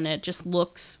 Yeah, and it just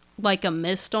looks like a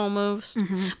mist almost.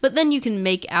 But then you can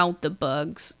make out the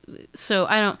bugs. So,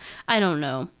 I don't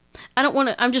know. I don't want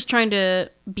to... I'm just trying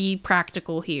to be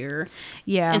practical here.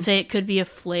 Yeah. And say it could be a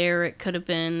flare. It could have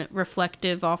been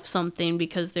reflective off something,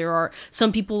 because there are...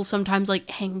 Some people sometimes, like,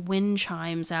 hang wind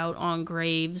chimes out on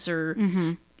graves, or...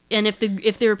 And if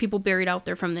there are people buried out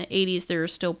there from the 80s, there are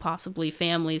still possibly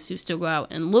families who still go out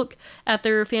and look at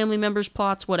their family members'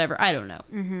 plots, whatever. I don't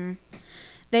know.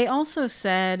 They also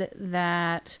said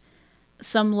that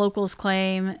some locals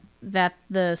claim that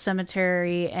the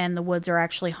cemetery and the woods are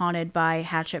actually haunted by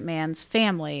Hatchet Man's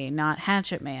family, not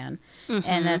Hatchet Man,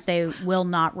 and that they will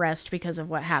not rest because of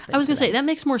what happened. I was to going to say, them. that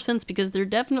makes more sense because they're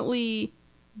definitely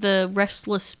the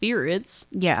restless spirits.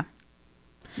 Yeah.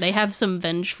 They have some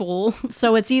vengeful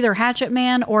So it's either Hatchet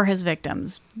Man or his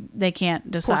victims. They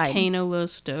can't decide. Volcano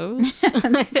Los Dos.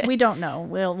 We don't know.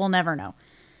 We'll never know.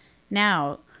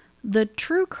 Now, the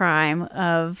true crime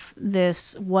of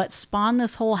this, what spawned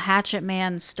this whole Hatchet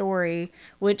Man story,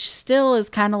 which still is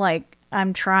kind of like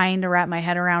I'm trying to wrap my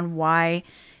head around why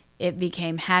it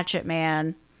became Hatchet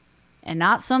Man and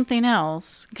not something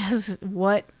else. Because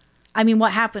what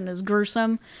happened is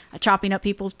gruesome. Chopping up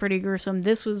people is pretty gruesome.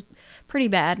 This was pretty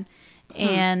bad.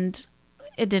 And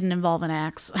it didn't involve an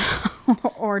axe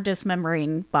or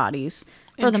dismembering bodies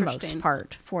for the most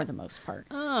part.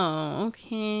 Oh,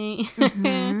 okay.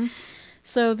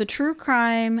 So the true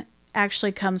crime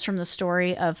actually comes from the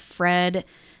story of Fred.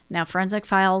 Now, Forensic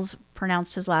Files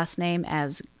pronounced his last name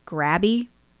as Grabbe.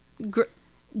 Grabbe.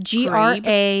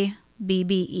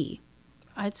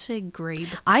 I'd say Grabe.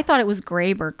 I thought it was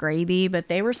Grabe or Graby, but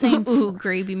they were saying... Ooh,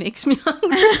 gravy makes me hungry.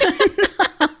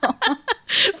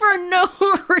 For no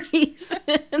reason.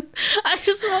 I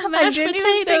just want mashed I didn't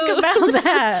potatoes. even think about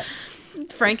that.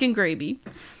 Frank and gravy.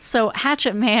 So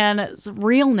Hatchet Man's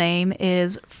real name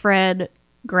is Fred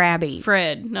Grabbe.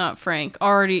 Fred, not Frank.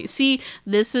 Already. See,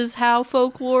 this is how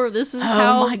folklore, this is Oh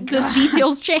how my the God.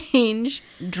 details change.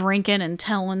 Drinking and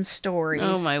telling stories.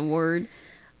 Oh my word.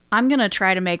 I'm going to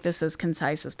try to make this as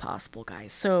concise as possible,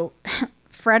 guys. So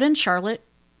Fred and Charlotte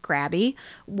Grabbe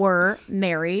were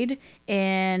married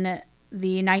in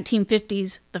the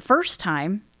 1950s the first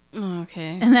time.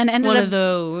 Okay. And then ended One up... of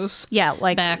those. Yeah,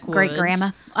 like Backwoods.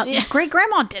 great-grandma.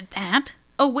 Great-grandma did that.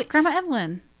 Oh, wait. Grandma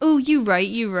Evelyn. Oh, you right.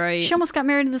 She almost got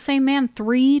married to the same man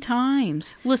 3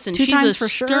 times. Listen, 2 she's times a for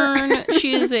sure. stern,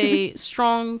 she is a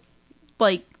strong,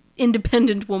 like,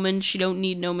 independent woman. She don't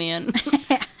need no man.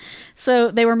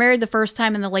 So they were married the first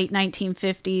time in the late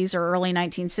 1950s or early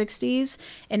 1960s.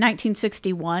 In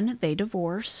 1961, they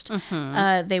divorced.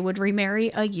 They would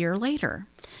remarry a year later.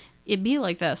 It'd be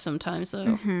like that sometimes,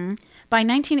 though. By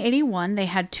 1981, they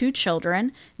had 2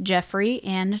 children, Jeffrey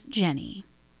and Jenny.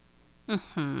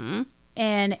 In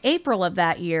April of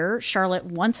that year, Charlotte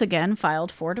once again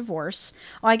filed for divorce.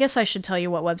 Oh, I guess I should tell you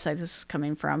what website this is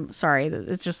coming from. Sorry,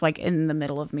 it's just like in the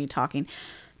middle of me talking.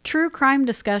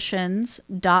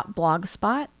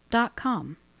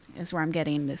 truecrimediscussions.blogspot.com is where I'm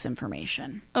getting this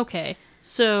information. Okay,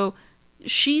 so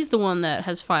she's the one that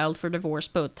has filed for divorce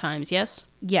both times, yes?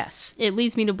 Yes. It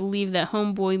leads me to believe that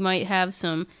Homeboy might have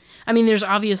some... I mean, there's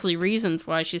obviously reasons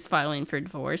why she's filing for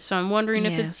divorce, so I'm wondering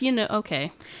if it's, Yes.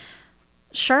 okay.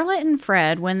 Charlotte and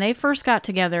Fred, when they first got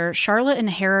together, Charlotte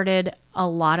inherited a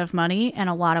lot of money and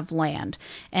a lot of land.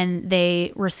 And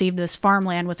they received this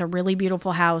farmland with a really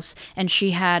beautiful house, and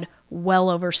she had well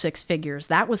over 6 figures.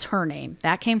 That was her name.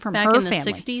 That came from Back her in the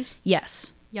family. 60s?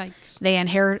 Yes.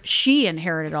 Yikes. She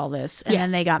inherited all this, and Yes.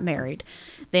 then they got married.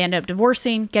 They ended up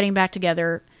divorcing, getting back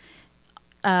together.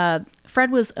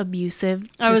 Fred was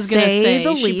abusive, to I was going to say,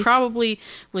 the she least. probably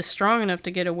was strong enough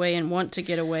to get away and want to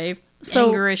get away. So,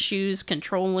 anger issues,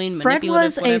 controlling, Fred manipulative,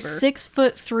 was whatever. a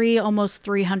 6'3", almost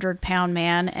 300-pound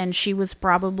man, and she was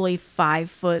probably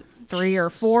 5'3"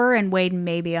 or 4" and weighed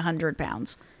maybe 100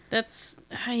 pounds. That's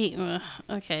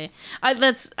okay.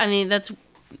 That's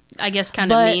I guess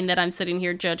kind of But- mean that I'm sitting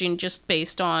here judging just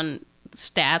based on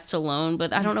stats alone,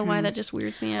 but I don't know why that just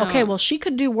weirds me out. Okay, well, she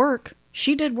could do work.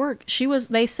 She did work.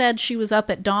 They said she was up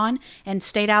at dawn and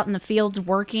stayed out in the fields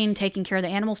working, taking care of the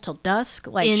animals till dusk.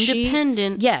 Like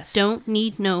independent. Yes. Don't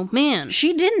need no man.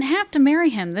 She didn't have to marry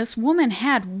him. This woman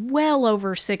had well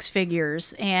over 6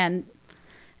 figures and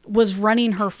was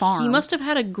running her farm. He must have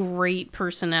had a great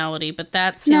personality, but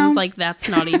that sounds like that's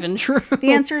not even true.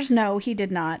 The answer is no, he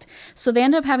did not. So they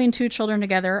ended up having 2 children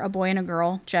together, a boy and a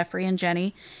girl, Jeffrey and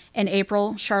Jenny. In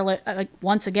April, Charlotte,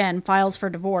 once again, files for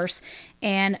divorce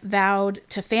and vowed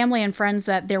to family and friends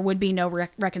that there would be no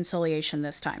reconciliation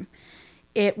this time.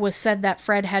 It was said that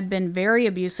Fred had been very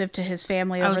abusive to his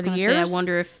family over the years. Say, I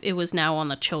wonder if it was now on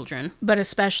the children. But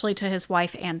especially to his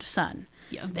wife and son.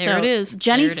 Yeah, there it is.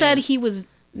 Jenny There it said is. he was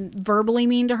verbally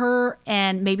mean to her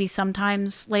and maybe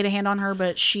sometimes laid a hand on her,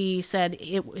 but she said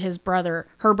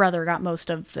her brother got most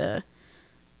of the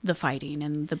fighting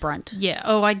and the brunt. Yeah.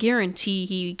 Oh, I guarantee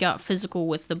he got physical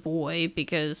with the boy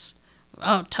because,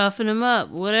 toughen him up,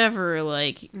 whatever.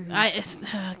 Like,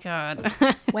 oh, God.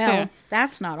 Well,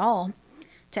 that's not all.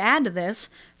 To add to this,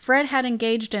 Fred had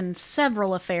engaged in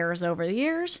several affairs over the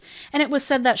years, and it was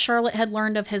said that Charlotte had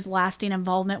learned of his lasting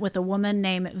involvement with a woman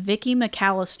named Vicky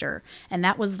McAllister, and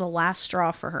that was the last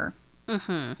straw for her.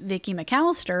 Vicky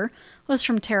McAllister was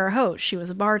from Terre Haute. She was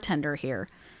a bartender here.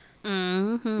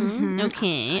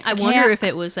 Okay. I wonder if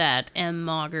it was at M.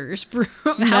 Mauger's Brew.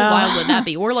 How wild would that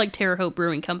be? Or like Terre Haute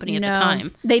Brewing Company at the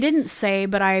time. They didn't say,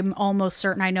 but I'm almost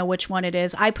certain I know which one it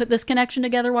is. I put this connection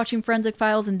together watching Forensic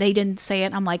Files, and they didn't say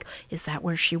it. I'm like, is that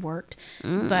where she worked?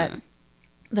 But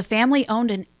the family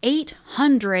owned an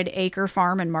 800-acre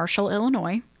farm in Marshall,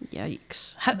 Illinois.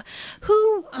 Yikes.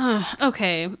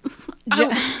 Okay.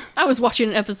 I was watching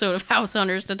an episode of House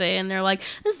Hunters today, and they're like,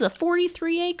 this is a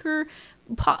 43-acre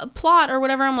plot or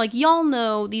whatever. I'm like, y'all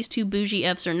know these two bougie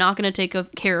Fs are not going to take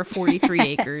care of 43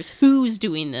 acres. Who's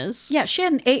doing this? Yeah, she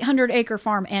had an 800-acre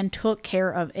farm and took care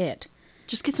of it.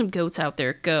 Just get some goats out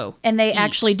there. Go. And they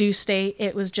actually do state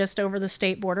it was just over the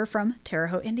state border from Terre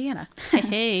Haute, Indiana.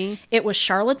 Hey. It was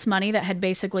Charlotte's money that had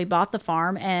basically bought the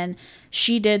farm, and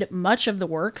she did much of the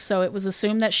work, so it was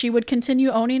assumed that she would continue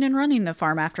owning and running the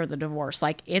farm after the divorce.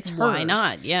 Like, it's hers. Why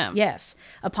not? Yeah. Yes.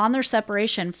 Upon their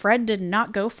separation, Fred did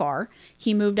not go far.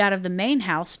 He moved out of the main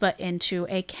house, but into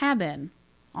a cabin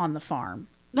on the farm.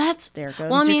 There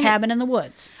goes your cabin in the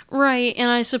woods. Right, and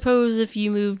I suppose if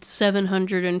you moved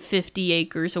 750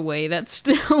 acres away, that's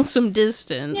still some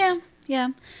distance. Yeah.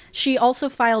 She also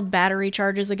filed battery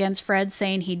charges against Fred,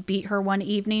 saying he'd beat her one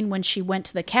evening when she went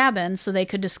to the cabin so they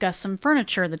could discuss some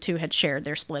furniture the two had shared.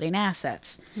 They're splitting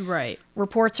assets. Right.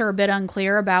 Reports are a bit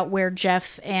unclear about where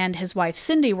Jeff and his wife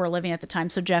Cindy were living at the time.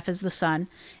 So Jeff is the son,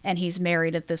 and he's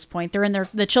married at this point.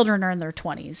 The children are in their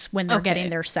 20s when they're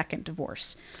getting their second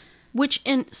divorce. What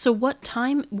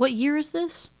year is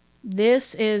this?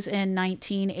 This is in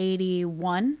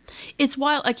 1981. It's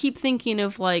wild. I keep thinking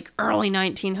of like early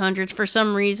 1900s for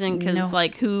some reason because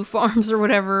like who farms or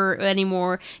whatever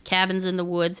anymore, cabins in the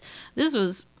woods.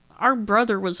 Our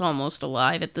brother was almost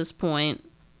alive at this point.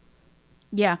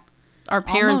 Yeah. Our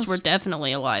parents were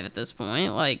definitely alive at this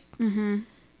point. Like,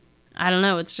 I don't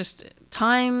know. It's just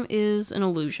time is an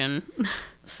illusion.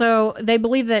 So they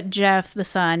believe that Jeff, the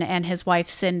son, and his wife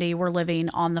Cindy were living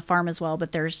on the farm as well,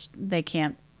 but they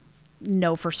can't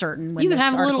know for certain when you this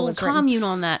have a article little was written. commune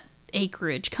on that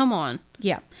acreage. Come on.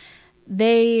 Yeah.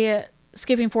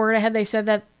 Skipping forward ahead, they said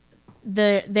that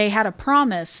they had a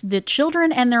promise. The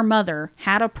children and their mother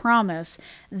had a promise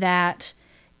that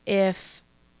if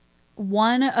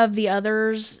one of the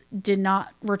others did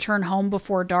not return home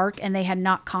before dark and they had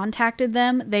not contacted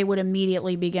them, they would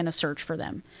immediately begin a search for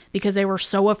them because they were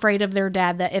so afraid of their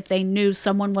dad that if they knew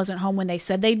someone wasn't home when they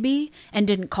said they'd be and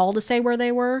didn't call to say where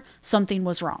they were, something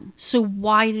was wrong. So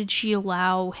why did she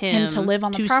allow him to live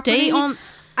on the to property? Stay on?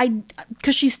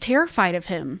 Because she's terrified of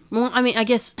him. Well, I mean, I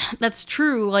guess that's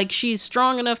true. Like, she's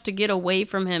strong enough to get away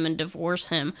from him and divorce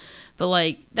him. But,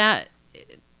 like, that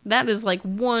is, like,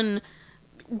 one...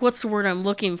 What's the word I'm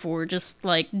looking for? Just,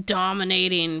 like,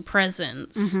 dominating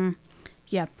presence. Mm-hmm.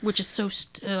 Yeah. Which is so...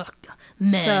 men.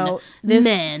 So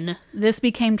this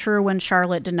became true when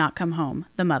Charlotte did not come home,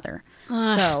 the mother.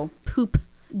 Poop.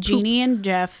 Jeannie and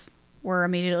Jeff were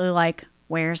immediately like,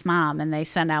 "Where's Mom?" And they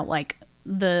sent out, like,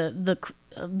 the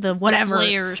whatever. The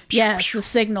flares. Yes, the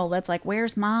signal that's like,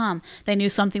 "Where's Mom?" They knew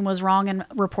something was wrong and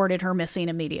reported her missing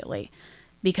immediately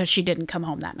because she didn't come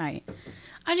home that night.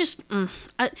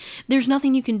 There's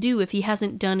nothing you can do if he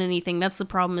hasn't done anything. That's the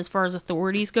problem as far as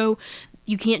authorities go.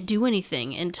 You can't do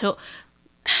anything until...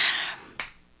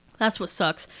 That's what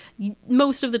sucks.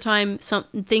 Most of the time, some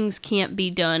things can't be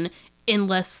done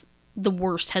unless the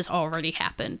worst has already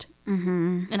happened.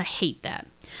 Mm-hmm. And I hate that.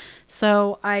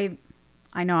 So I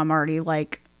know I'm already,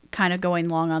 like, kind of going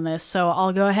long on this, so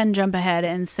I'll go ahead and jump ahead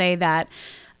and say that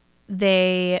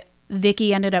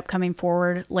Vicky ended up coming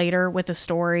forward later with a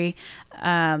story.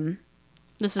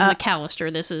 This is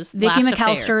McAllister. This is Vicky Last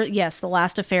McAllister. Affair. Yes, the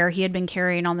last affair. He had been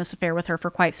carrying on this affair with her for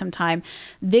quite some time.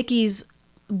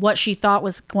 What she thought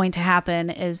was going to happen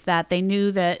is that they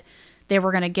knew that they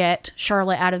were going to get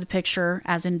Charlotte out of the picture,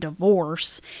 as in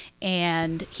divorce,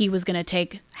 and he was going to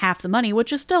take half the money,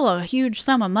 which is still a huge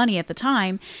sum of money at the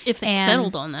time. If they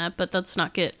settled on that, but let's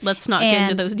not get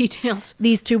into those details.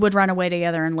 These two would run away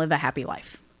together and live a happy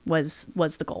life. Was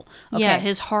the goal. Okay. Yeah,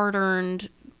 his hard-earned,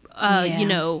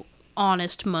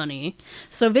 honest money.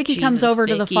 So Vicky comes over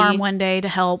to the farm one day to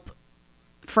help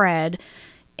Fred,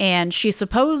 and she's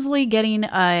supposedly getting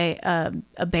a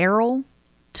barrel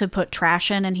to put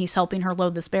trash in, and he's helping her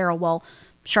load this barrel. Well,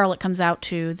 Charlotte comes out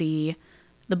to the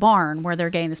barn where they're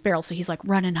getting this barrel, so he's like,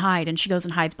 "Run and hide," and she goes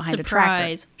and hides behind a tractor.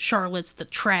 Surprise! Charlotte's the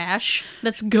trash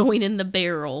that's going in the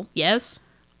barrel. Yes.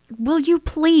 Will you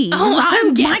please?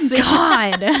 Oh, my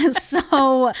God.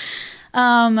 So,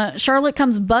 Charlotte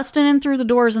comes busting in through the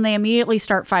doors and they immediately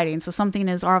start fighting. So something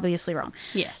is obviously wrong.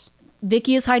 Yes.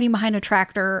 Vicky is hiding behind a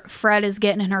tractor. Fred is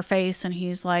getting in her face and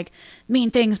he's like,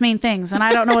 mean things. And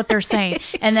I don't know what they're saying.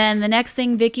 And then the next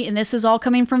thing Vicky, and this is all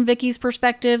coming from Vicky's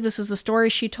perspective, this is the story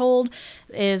she told,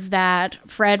 is that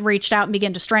Fred reached out and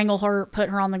began to strangle her, put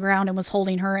her on the ground and was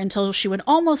holding her until she would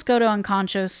almost go to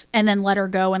unconscious and then let her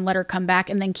go and let her come back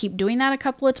and then keep doing that a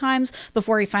couple of times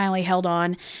before he finally held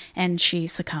on and she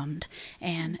succumbed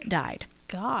and died.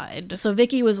 God. So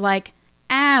Vicky was like,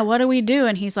 what do we do?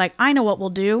 And he's like, I know what we'll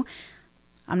do.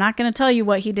 I'm not going to tell you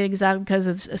what he did exactly because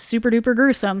it's super duper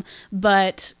gruesome,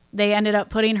 but they ended up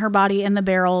putting her body in the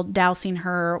barrel, dousing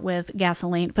her with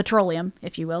petroleum,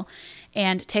 if you will,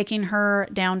 and taking her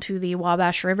down to the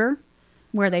Wabash River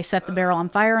where they set the barrel on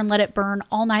fire and let it burn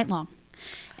all night long.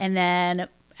 And then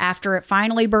after it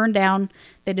finally burned down,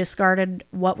 they discarded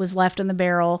what was left in the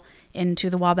barrel into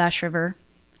the Wabash River,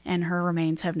 and her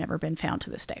remains have never been found to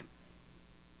this day.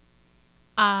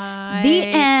 The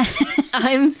end.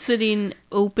 I'm sitting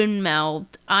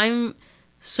open-mouthed. I'm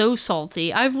so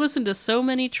salty. I've listened to so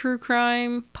many true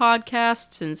crime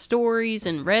podcasts and stories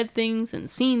and read things and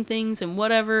seen things and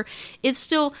whatever.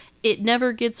 It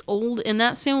never gets old, and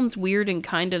that sounds weird and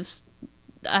kind of,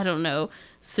 I don't know,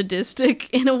 sadistic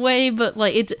in a way, but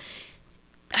like it's,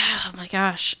 oh my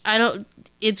gosh,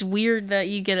 it's weird that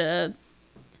you get a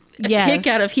kick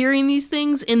out of hearing these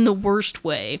things in the worst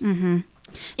way. Mm-hmm.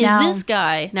 This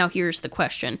guy, now here's the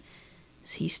question,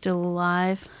 is he still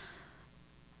alive?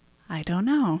 I don't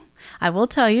know. I will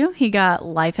tell you, he got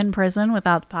life in prison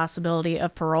without the possibility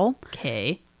of parole.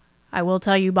 Okay. I will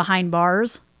tell you, behind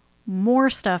bars, more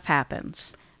stuff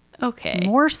happens. Okay.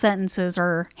 More sentences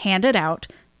are handed out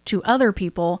to other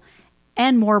people,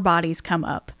 and more bodies come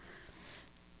up.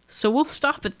 So we'll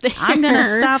stop it there. I'm going to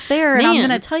stop there, and I'm going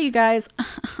to tell you guys,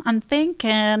 I'm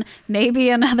thinking maybe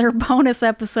another bonus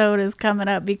episode is coming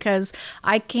up because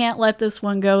I can't let this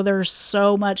one go. There's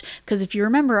so much. Because if you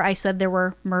remember, I said there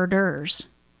were murders.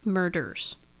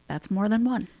 Murders. That's more than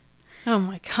one. Oh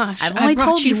my gosh. I've only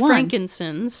told you one.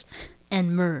 Frankincense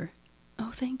and myrrh.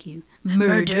 Oh, thank you.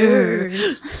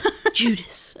 Murders.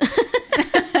 Judas.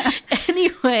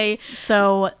 Anyway.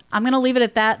 So I'm going to leave it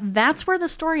at that. That's where the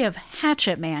story of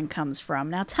Hatchet Man comes from.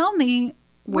 Now tell me,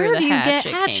 where do you get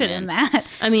Hatchet in that?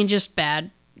 I mean, just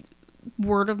bad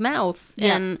word of mouth.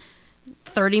 Yeah. And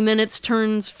 30 minutes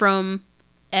turns from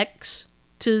X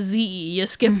to Z. You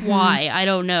skip Y. I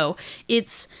don't know.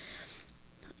 It's...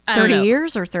 30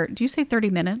 years or 30? Do you say 30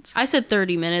 minutes? I said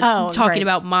 30 minutes. Talking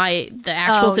about the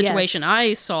actual situation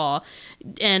I saw,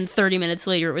 and 30 minutes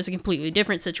later it was a completely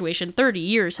different situation. 30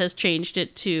 years has changed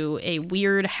it to a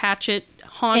weird haunted,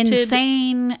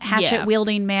 insane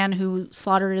hatchet-wielding man who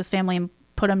slaughtered his family and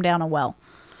put him down a well.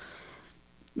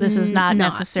 This is not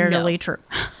necessarily true.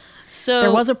 So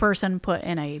there was a person put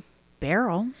in a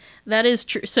barrel. That is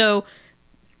true. So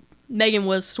Megan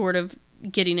was sort of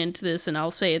getting into this, and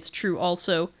I'll say it's true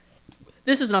also.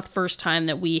 This is not the first time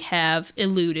that we have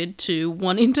alluded to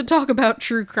wanting to talk about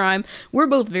true crime. We're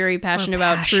both very passionate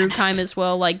about true crime as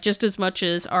well, like just as much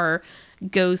as our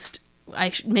ghost.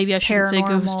 Maybe I shouldn't say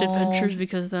ghost adventures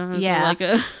because that is like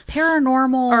a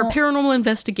paranormal. Our paranormal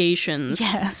investigations.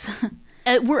 Yes,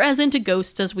 we're as into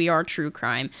ghosts as we are true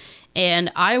crime.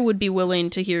 And I would be willing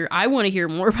to hear, I want to hear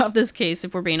more about this case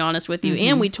if we're being honest with you. Mm-hmm.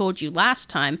 And we told you last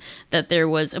time that there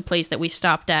was a place that we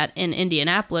stopped at in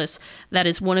Indianapolis that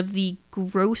is one of the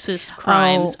grossest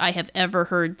crimes I have ever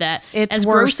heard. That it's as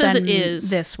worse gross as than it is,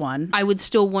 this one. I would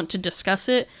still want to discuss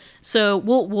it. So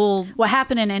we'll what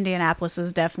happened in Indianapolis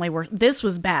is definitely worse. This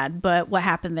was bad, but what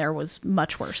happened there was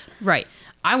much worse. Right.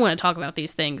 I want to talk about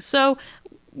these things. So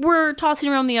we're tossing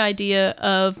around the idea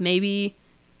of maybe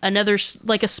another,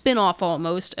 like a spin-off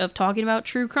almost, of talking about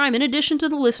true crime in addition to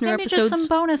the listener episodes. Maybe just some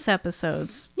bonus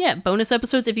episodes. Yeah, bonus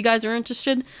episodes. If you guys are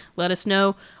interested, let us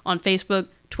know on Facebook,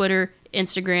 Twitter,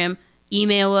 Instagram.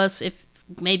 Email us. If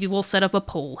maybe we'll set up a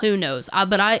poll. Who knows?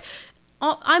 But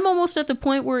I'm almost at the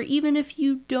point where even if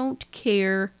you don't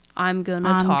care, I'm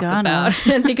gonna talk about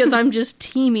it because I'm just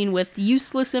teeming with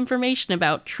useless information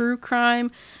about true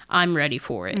crime. I'm ready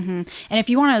for it. Mm-hmm. And if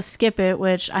you want to skip it,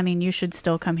 which, I mean, you should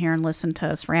still come here and listen to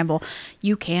us ramble,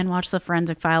 you can watch the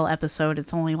Forensic File episode.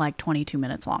 It's only like 22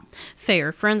 minutes long.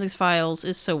 Fair. Forensics Files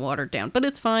is so watered down, but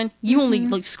it's fine. You only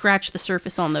like scratch the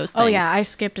surface on those things. Oh, yeah. I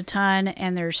skipped a ton,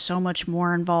 and there's so much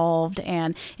more involved,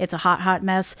 and it's a hot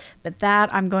mess. But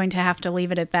that, I'm going to have to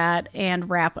leave it at that and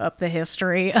wrap up the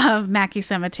history of Mackay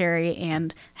Cemetery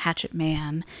and Hatchet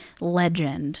Man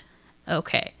legend.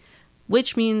 Okay.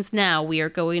 Which means now we are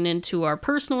going into our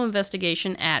personal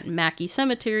investigation at Mackay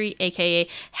Cemetery, a.k.a.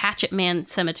 Hatchet Man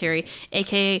Cemetery,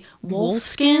 a.k.a.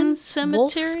 Wolfskin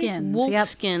Cemetery?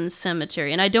 Wolfskin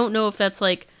Cemetery. And I don't know if that's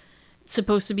like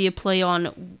supposed to be a play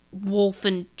on wolf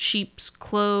in sheep's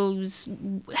clothes,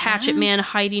 hatchet man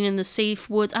hiding in the safe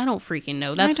woods. I don't freaking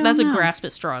know. That's a grasp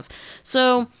at straws.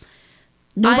 So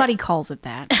Nobody calls it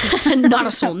that. not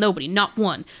a soul, nobody, not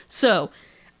one. So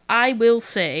I will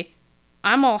say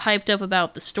I'm all hyped up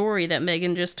about the story that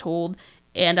Megan just told,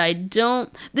 and I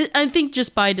think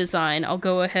just by design, I'll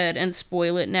go ahead and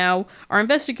spoil it now. Our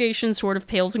investigation sort of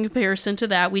pales in comparison to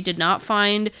that. We did not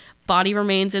find body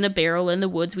remains in a barrel in the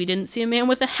woods. We didn't see a man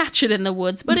with a hatchet in the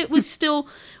woods, but it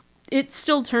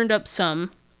still turned up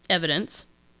some evidence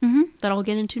that I'll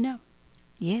get into now.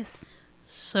 Yes.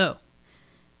 So,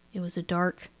 it was a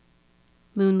dark,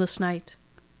 moonless night.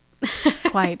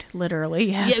 Quite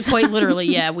literally, yes. Yeah, quite literally,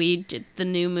 yeah. The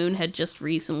new moon had just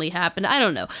recently happened. I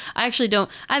don't know. I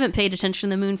haven't paid attention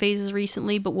to the moon phases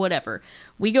recently, but whatever.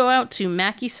 We go out to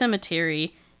Mackey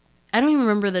Cemetery. I don't even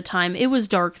remember the time. It was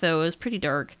dark, though. It was pretty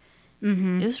dark.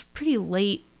 It was pretty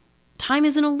late. Time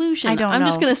is an illusion. I'm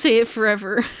just going to say it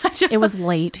forever. It was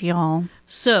late, y'all.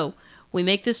 So, we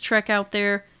make this trek out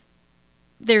there.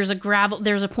 There's a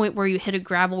point where you hit a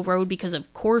gravel road because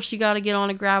of course you got to get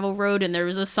on a gravel road, and there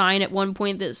was a sign at one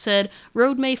point that said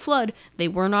road may flood. They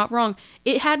were not wrong.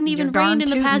 It hadn't even rained in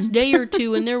the past day or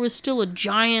two, and there was still a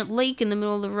giant lake in the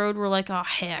middle of the road. We're like, oh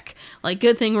heck, like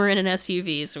good thing we're in an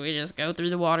SUV, so we just go through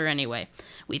the water anyway.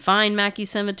 We find Mackey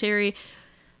Cemetery.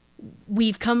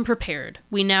 We've come prepared.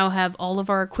 We now have all of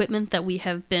our equipment that we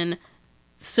have been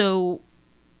so,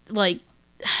 like,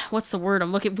 what's the word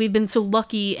I'm looking? We've been so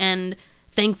lucky and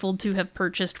thankful to have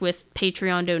purchased with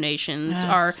Patreon donations.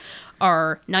 Yes.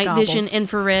 Our night vision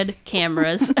infrared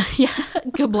cameras. Yeah,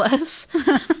 God bless.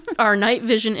 Our night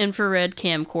vision infrared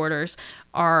camcorders.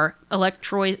 Our I've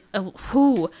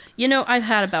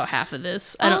had about half of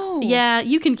this. Yeah,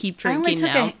 you can keep drinking now. I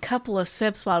only took a couple of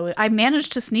sips I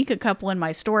managed to sneak a couple in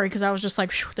my story because I was just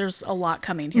like, there's a lot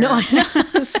coming here. No,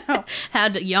 so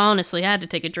you honestly had to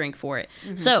take a drink for it.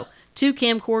 So 2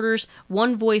 camcorders,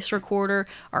 1 voice recorder,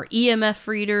 our EMF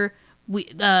reader,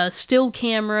 still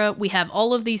camera. We have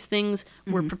all of these things.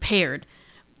 We're prepared.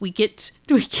 We get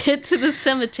to the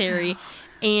cemetery,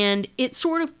 and it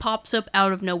sort of pops up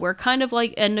out of nowhere, kind of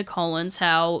like Edna Collins,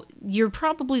 how you're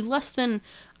probably less than,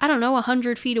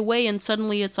 100 feet away, and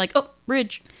suddenly it's like, oh,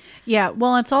 bridge. Yeah,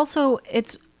 well,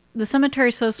 the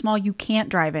cemetery's so small you can't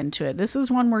drive into it. This is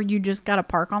one where you just got to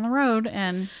park on the road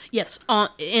and... Yes,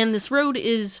 and this road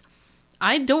is...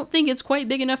 I don't think it's quite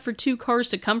big enough for 2 cars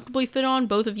to comfortably fit on.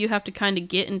 Both of you have to kind of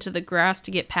get into the grass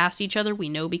to get past each other. We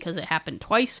know because it happened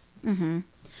twice.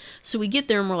 So we get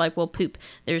there and we're like, well, poop.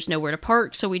 There's nowhere to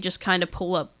park. So we just kind of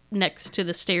pull up next to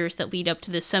the stairs that lead up to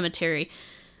this cemetery.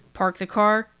 Park the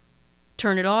car,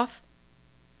 turn it off,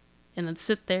 and then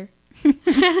sit there.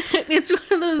 It's one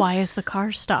of those... Why is the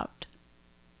car stopped?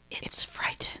 It's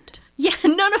frightened. Yeah,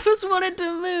 none of us wanted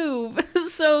to move.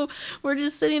 So we're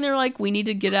just sitting there like, we need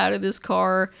to get out of this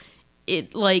car.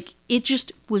 It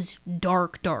just was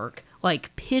dark,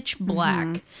 like pitch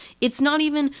black. It's not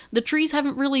even, the trees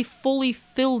haven't really fully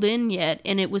filled in yet,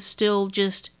 and it was still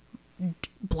just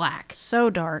black. So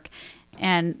dark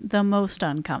and the most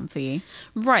uncomfy.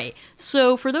 Right.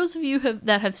 So for those of you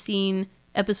that have seen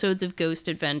episodes of Ghost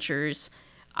Adventures,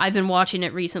 I've been watching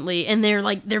it recently, and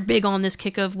they're big on this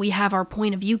kick of we have our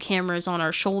point of view cameras on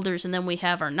our shoulders, and then we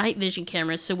have our night vision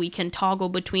cameras, so we can toggle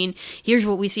between here's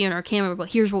what we see on our camera,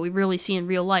 but here's what we really see in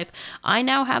real life. I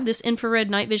now have this infrared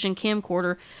night vision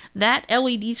camcorder. That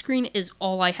LED screen is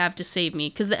all I have to save me,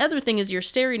 because the other thing is you're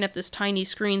staring at this tiny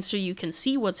screen so you can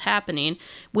see what's happening.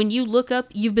 When you look up,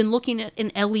 you've been looking at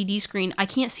an LED screen. I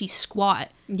can't see squat.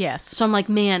 Yes. So I'm like,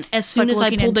 man, as soon as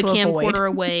I pulled the camcorder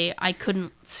away, I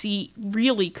couldn't see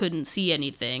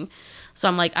anything. So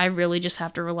I'm like, I really just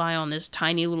have to rely on this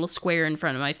tiny little square in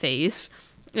front of my face.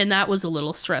 And that was a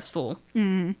little stressful.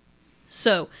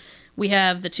 So we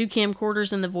have the 2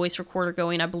 camcorders and the voice recorder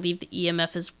going. I believe the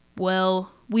EMF as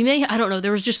well. I don't know.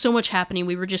 There was just so much happening.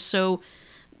 We were just so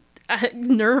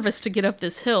nervous to get up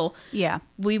this hill. Yeah.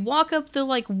 We walk up the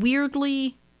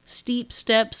weirdly steep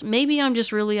steps. Maybe I'm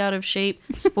just really out of shape.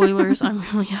 Spoilers, I'm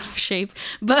really out of shape.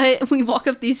 But we walk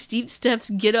up these steep steps,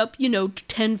 get up,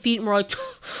 10 feet, and we're like,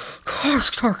 oh,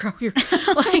 it's dark out here.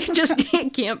 Just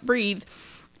can't breathe.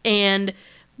 And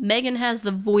Megan has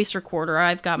the voice recorder.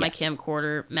 I've got my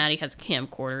camcorder. Maddie has a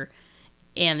camcorder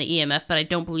and the EMF, but I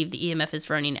don't believe the EMF is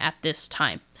running at this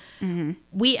time.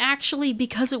 We actually,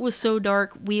 because it was so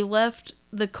dark, we left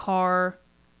the car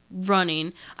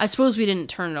running. I suppose we didn't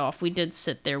turn it off. We did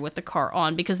sit there with the car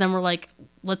on, because then we're like,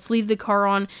 let's leave the car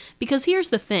on. Because here's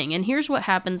the thing, and here's what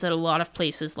happens at a lot of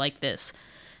places like this.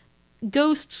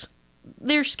 Ghosts,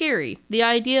 they're scary. The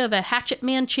idea of a hatchet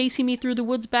man chasing me through the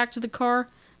woods back to the car,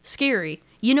 scary.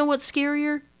 You know what's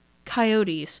scarier?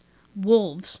 Coyotes,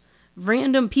 wolves,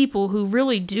 random people who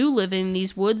really do live in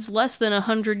these woods less than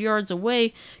 100 yards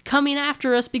away coming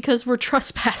after us because we're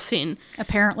trespassing.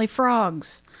 Apparently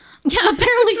frogs. Yeah,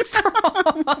 apparently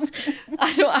frogs.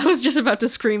 I was just about to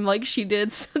scream like she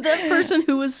did. So that person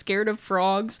who was scared of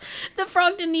frogs, the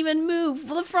frog didn't even move.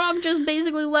 The frog just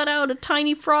basically let out a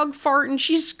tiny frog fart and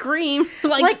she screamed.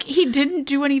 Like he didn't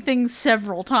do anything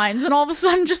several times and all of a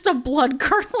sudden just a blood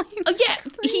curdling yeah,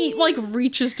 he like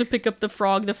reaches to pick up the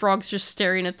frog. The frog's just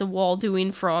staring at the wall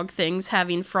doing frog things,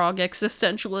 having frog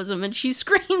existentialism, and she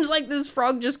screams like this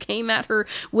frog just came at her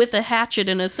with a hatchet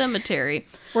in a cemetery.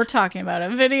 We're talking about a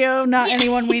video, not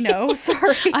anyone we know.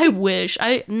 Sorry. I wish.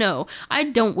 I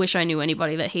don't wish I knew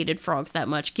anybody that hated frogs that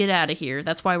much. Get out of here.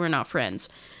 That's why we're not friends.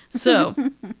 So,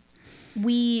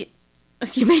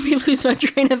 you made me lose my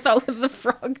train of thought with the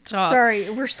frog talk. Sorry,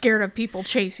 we're scared of people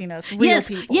chasing us. Real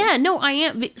people. Yeah, no, I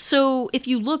am. So, if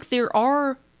you look,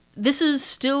 this is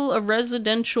still a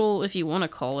residential, if you want to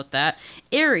call it that,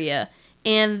 area.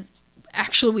 And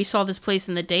actually, we saw this place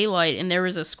in the daylight, and there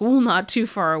was a school not too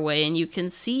far away, and you can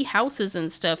see houses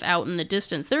and stuff out in the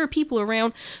distance. There are people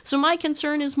around, so my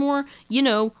concern is more,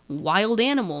 wild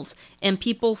animals, and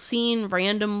people seeing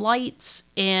random lights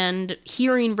and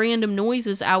hearing random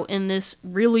noises out in this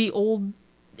really old,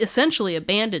 essentially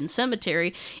abandoned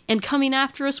cemetery, and coming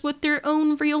after us with their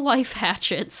own real-life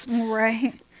hatchets.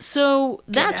 Right. So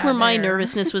that's where my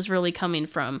nervousness was really coming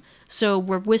from. So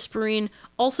we're whispering,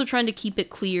 also trying to keep it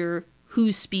clear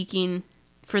who's speaking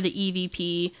for the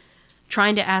EVP,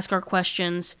 trying to ask our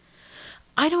questions.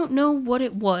 I don't know what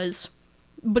it was,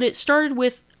 but it started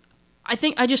with, I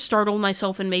think I just startled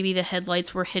myself and maybe the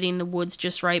headlights were hitting the woods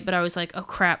just right, but I was like, oh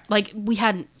crap. Like, we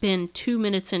hadn't been 2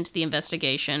 minutes into the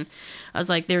investigation. I was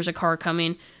like, there's a car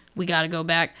coming. We gotta go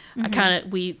back.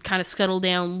 We kind of scuttled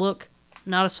down, look,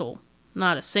 not a soul.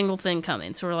 Not a single thing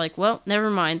coming. So we're like, well, never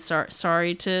mind.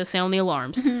 Sorry to sound the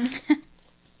alarms.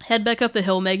 Head back up the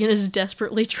hill. Megan is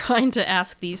desperately trying to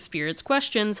ask these spirits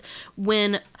questions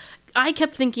when I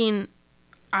kept thinking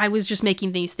I was just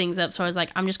making these things up. So I was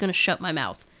like, I'm just going to shut my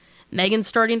mouth. Megan's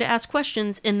starting to ask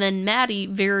questions. And then Maddie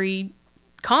very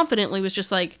confidently was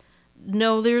just like,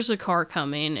 no, there's a car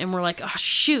coming. And we're like, oh,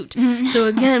 shoot. So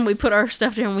again, we put our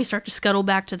stuff down and we start to scuttle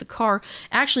back to the car,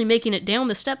 actually making it down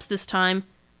the steps this time.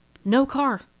 No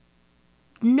car.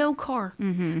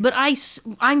 But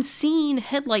I'm seeing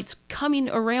headlights coming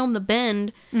around the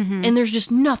bend, and there's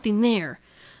just nothing there.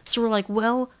 So we're like,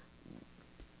 well,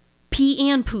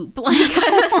 pee and poop. Like,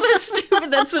 that's so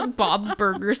stupid. That's a Bob's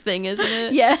Burgers thing, isn't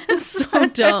it? Yeah. It's so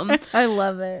dumb. I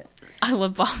love it. I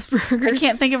love Bob's Burgers. I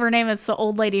can't think of her name. It's the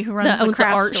old lady who runs the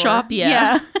craft art store. shop.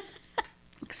 Yeah.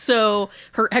 So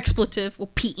her expletive,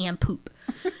 well, pee and poop.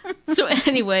 So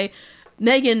anyway,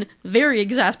 Megan, very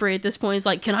exasperated at this point, is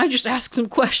like, can I just ask some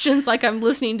questions? Like, I'm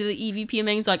listening to the EVP, and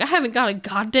Megan's like, I haven't got a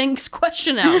goddamn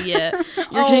question out yet.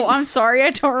 I'm sorry,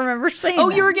 I don't remember saying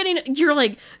that. You're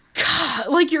like, God,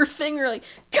 like your thing, you're like,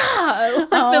 God.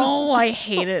 Like I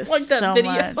hate it like that so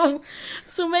video. much.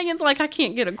 So Megan's like, I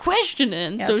can't get a question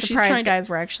in. Yeah, so surprise, she's trying guys,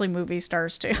 we're actually movie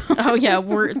stars too. Oh yeah,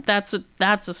 that's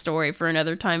a story for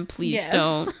another time. Please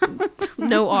don't.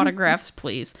 No autographs,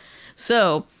 please.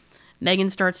 So Megan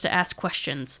starts to ask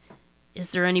questions.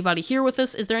 Is there anybody here with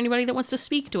us? Is there anybody that wants to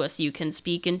speak to us? You can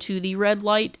speak into the red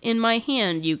light in my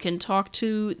hand. You can talk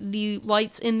to the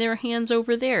lights in their hands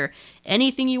over there.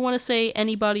 Anything you want to say,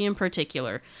 anybody in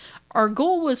particular. Our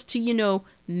goal was to,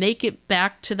 make it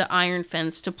back to the iron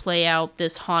fence to play out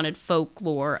this haunted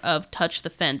folklore of touch the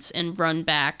fence and run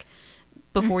back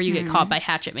before you get caught by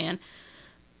Hatchet Man.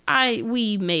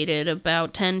 We made it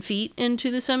about 10 feet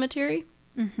into the cemetery,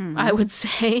 I would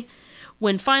say.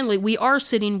 When finally we are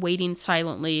sitting waiting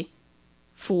silently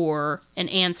for an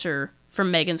answer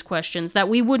from Megan's questions that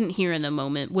we wouldn't hear in the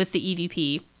moment with the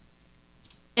EVP.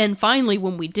 And finally,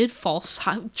 when we did fall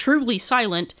truly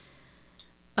silent,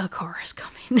 a car is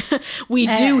coming. We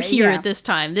do hear it this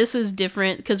time. This is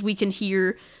different because we can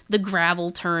hear the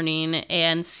gravel turning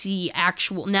and see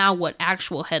what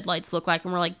actual headlights look like.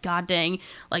 And we're like, God dang,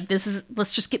 like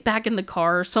let's just get back in the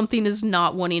car. Something is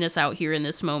not wanting us out here in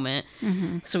this moment.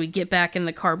 So we get back in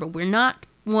the car, but we're not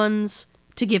ones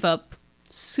to give up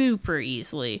super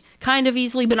easily. Kind of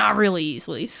easily, but not really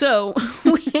easily. So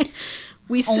we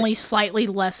only slightly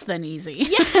less than easy.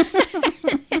 Yeah.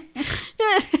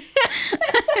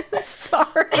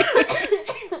 Sorry.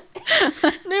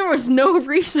 There was no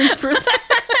reason for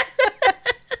that.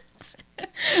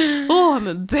 Oh, I'm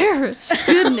embarrassed.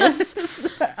 Goodness.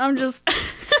 I'm just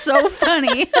so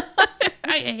funny.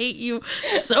 I hate you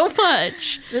so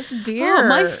much. This beer. Oh,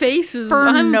 my face is for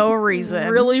I'm no reason.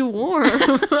 really warm.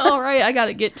 All right, I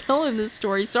gotta get telling this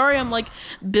story. Sorry, I'm like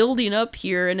building up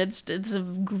here, and it's a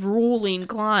grueling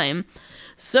climb.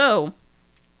 So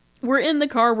we're in the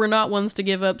car. We're not ones to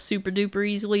give up super duper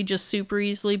easily, just super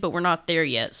easily, but we're not there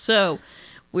yet. So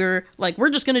we're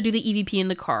just gonna do the EVP in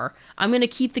the car. I'm gonna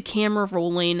keep the camera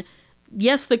rolling.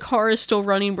 Yes, the car is still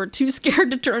running. We're too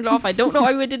scared to turn it off. I don't know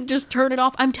why we didn't just turn it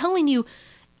off. I'm telling you,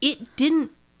 it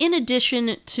didn't, in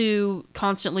addition to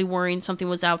constantly worrying something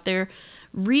was out there,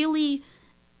 really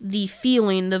the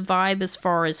feeling, the vibe as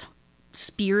far as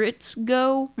spirits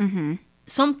go,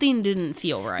 something didn't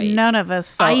feel right. None of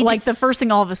us felt like the first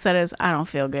thing all of us said is, I don't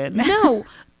feel good. No.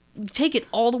 Take it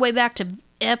all the way back to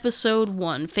episode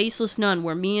 1, Faceless Nun,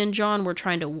 where me and John were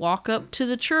trying to walk up to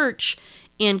the church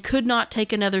and could not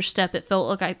take another step. It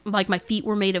felt like my feet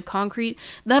were made of concrete.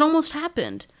 That almost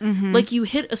happened. Like you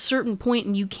hit a certain point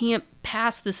and you can't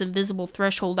pass this invisible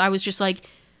threshold. I was just like,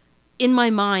 in my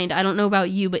mind, I don't know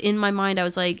about you, but in my mind, I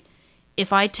was like,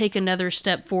 if I take another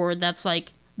step forward, that's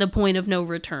like the point of no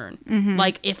return.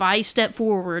 Like if I step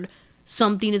forward,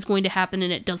 something is going to happen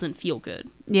and it doesn't feel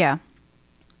good. Yeah.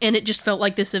 And it just felt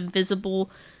like this invisible,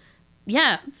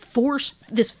 force,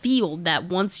 this field that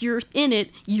once you're in it,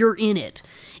 you're in it.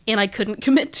 And I couldn't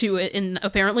commit to it, and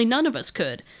apparently none of us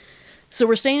could. So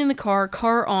we're staying in the car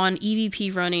on,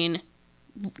 EVP running,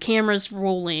 cameras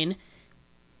rolling,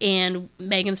 and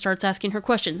Megan starts asking her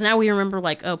questions. Now we remember,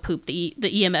 like, oh, poop, the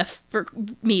EMF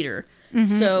meter.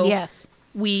 So Yes.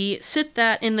 we sit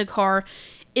that in the car.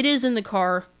 It is in the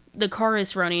car. The car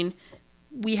is running.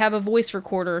 We have a voice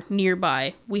recorder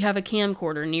nearby. We have a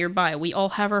camcorder nearby. We all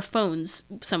have our phones.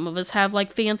 Some of us have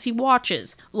like fancy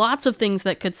watches. Lots of things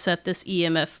that could set this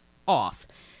EMF off.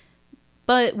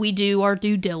 But we do our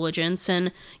due diligence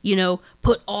and,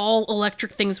 put all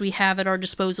electric things we have at our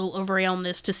disposal around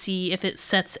this to see if it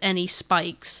sets any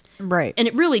spikes. Right. And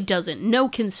it really doesn't. No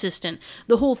consistent.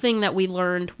 The whole thing that we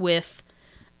learned with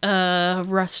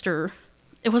Ruster.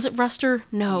 Was it Ruster?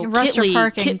 No. Ruster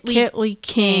Park and Kitley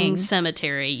King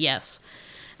Cemetery, yes.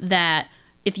 That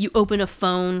if you open a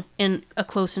phone in a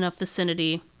close enough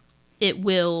vicinity, it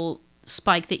will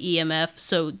spike the EMF.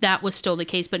 So that was still the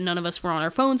case, but none of us were on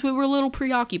our phones. We were a little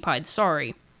preoccupied.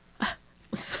 Sorry.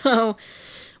 So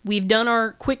we've done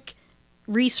our quick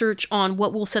research on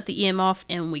what will set the EMF off,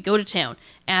 and we go to town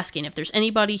asking if there's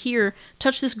anybody here.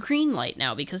 Touch this green light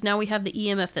now, because now we have the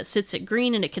EMF that sits at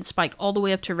green and it can spike all the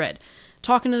way up to red.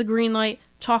 Talking to the green light,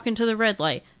 talking to the red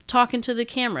light, talking to the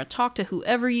camera, talk to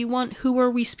whoever you want. Who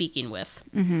are we speaking with?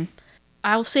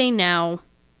 I'll say now,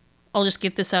 I'll just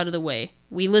get this out of the way.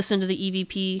 We listen to the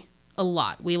EVP a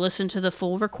lot. We listen to the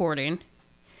full recording.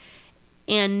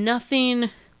 And nothing...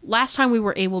 Last time we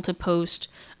were able to post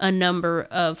a number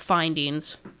of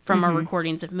findings from our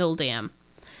recordings at Mill Dam.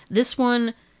 This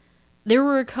one, there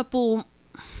were a couple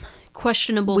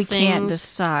questionable things. We can't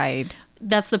decide.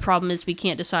 That's the problem, is we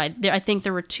can't decide. I think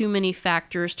there were too many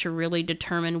factors to really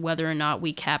determine whether or not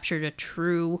we captured a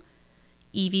true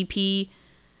EVP.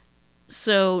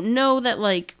 So know that,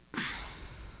 like,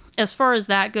 as far as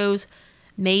that goes,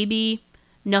 maybe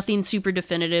nothing super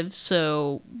definitive,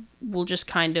 so we'll just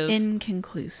kind of...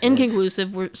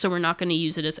 Inconclusive, so we're not going to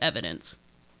use it as evidence.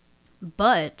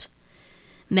 But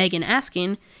Megan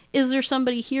asking, is there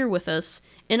somebody here with us?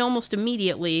 And almost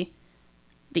immediately,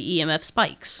 the EMF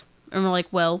spikes. And we're like,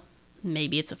 well,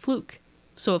 maybe it's a fluke.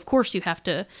 So of course you have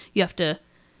to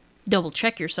double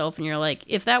check yourself, and you're like,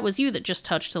 if that was you that just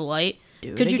touched the light,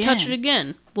 could you touch it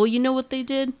again? Well, you know what they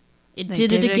did? They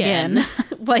did it again.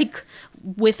 Like,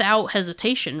 without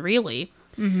hesitation, really.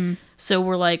 So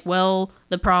we're like, well,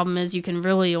 the problem is you can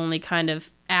really only kind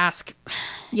of ask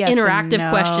interactive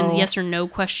questions, yes or no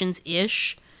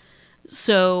questions-ish.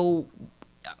 So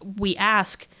we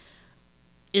ask,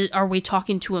 are we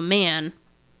talking to a man?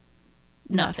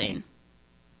 Nothing.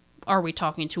 Are we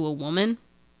talking to a woman?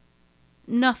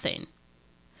 Nothing.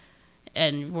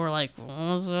 And we're like,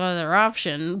 well, what's the other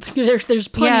option? There's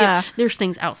plenty there's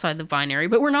things outside the binary,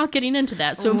 but we're not getting into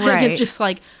that. So it's just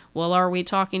like, well, are we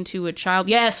talking to a child?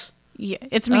 Yes. Yeah,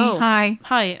 it's me. Oh,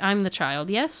 Hi, I'm the child.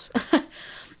 Yes.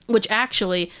 Which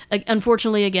actually,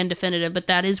 unfortunately, again, definitive, but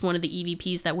that is one of the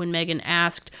EVPs that when Megan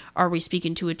asked, are we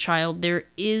speaking to a child, there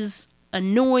is a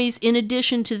noise in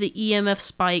addition to the EMF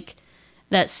spike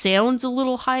that sounds a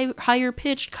little higher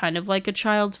pitched, kind of like a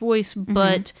child's voice,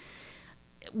 but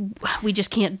we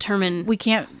just can't determine. We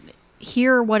can't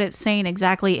hear what it's saying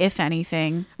exactly, if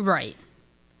anything. Right.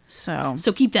 So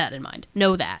keep that in mind.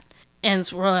 Know that. And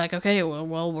so we're like, okay,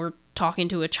 well, we're talking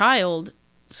to a child.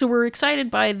 So we're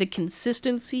excited by the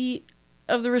consistency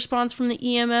of the response from the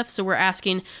EMF, so we're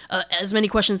asking as many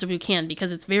questions as we can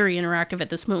because it's very interactive at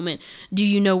this moment. Do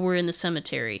you know we're in the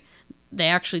cemetery? They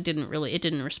actually it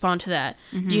didn't respond to that.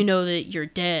 Do you know that you're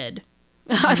dead?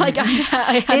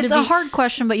 I had It's a hard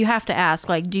question, but you have to ask,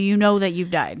 like, do you know that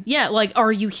you've died? Yeah, like,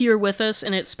 are you here with us?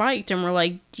 And it spiked, and we're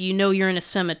like, do you know you're in a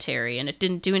cemetery? And it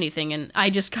didn't do anything. And I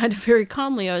just kind of very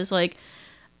calmly, I was like,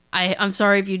 I'm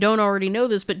sorry if you don't already know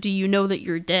this, but do you know that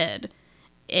you're dead?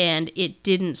 And it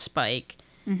didn't spike.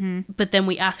 But then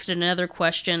we asked it another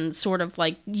question, sort of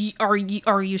like, are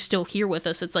you still here with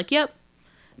us? It's like, yep.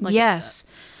 Like, yes.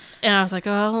 And I was like,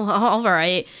 oh, all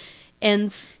right.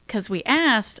 And because we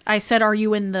asked, I said, are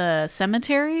you in the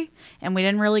cemetery? And we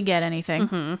didn't really get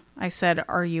anything. I said,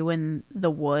 are you in the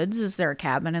woods? Is there a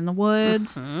cabin in the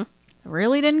woods?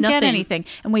 Really didn't get anything.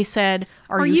 And we said,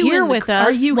 are you here with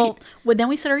us? Well, then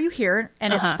we said, are you here?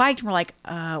 And it spiked. And we're like,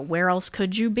 where else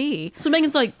could you be? So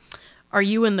Megan's like, are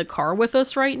you in the car with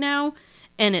us right now?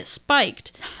 And it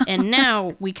spiked. And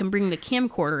now we can bring the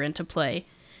camcorder into play.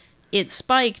 It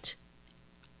spiked.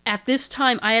 At this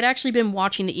time, I had actually been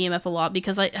watching the EMF a lot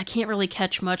because I can't really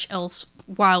catch much else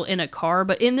while in a car.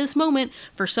 But in this moment,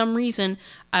 for some reason,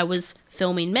 I was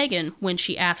filming Megan when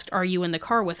she asked, are you in the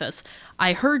car with us?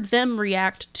 I heard them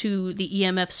react to the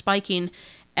EMF spiking.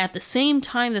 At the same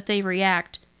time that they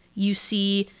react, you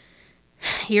see,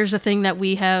 here's the thing that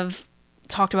we have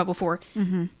talked about before,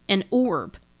 an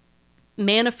orb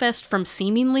manifest from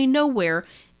seemingly nowhere.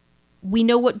 We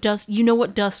know what dust, you know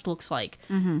what dust looks like.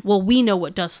 Well, we know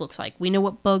what dust looks like. We know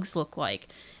what bugs look like.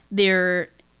 They're,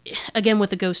 again, with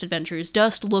the Ghost Adventures,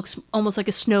 dust looks almost like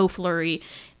a snow flurry.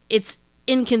 It's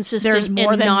inconsistent. There's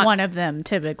more than one of them,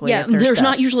 typically. Yeah, there's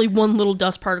not usually one little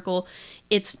dust particle.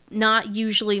 It's not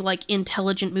usually like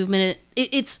intelligent movement.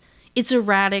 It's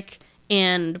erratic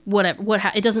and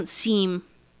whatever. It doesn't seem,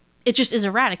 it just is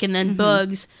erratic. And then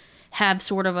bugs have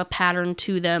sort of a pattern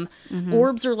to them.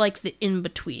 Orbs are like the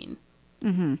in-between.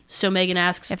 So Megan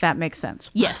asks, if that makes sense.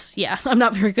 Yes, yeah. I'm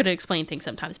not very good at explaining things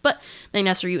sometimes. But Megan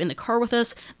asks, are you in the car with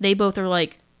us? They both are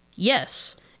like,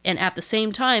 yes. And at the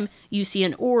same time, you see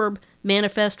an orb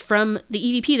manifest from the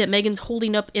EVP that Megan's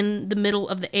holding up in the middle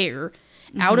of the air,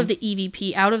 out of the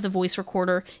EVP, out of the voice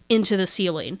recorder, into the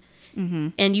ceiling.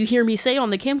 And you hear me say on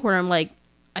the camcorder, I'm like,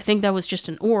 I think that was just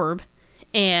an orb.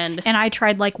 And I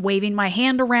tried like waving my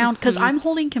hand around because I'm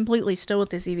holding completely still with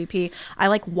this EVP. I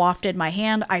like wafted my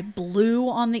hand. I blew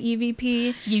on the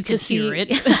EVP. You could hear it.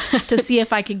 to see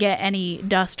if I could get any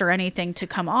dust or anything to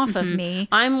come off of me.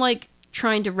 I'm like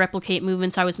trying to replicate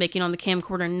movements I was making on the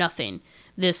camcorder. Nothing.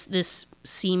 This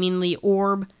seemingly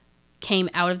orb came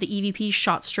out of the EVP,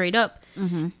 shot straight up.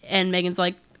 And Megan's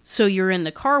like, so you're in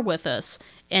the car with us.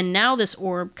 And now this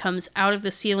orb comes out of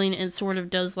the ceiling and sort of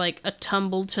does like a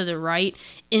tumble to the right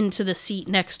into the seat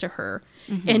next to her.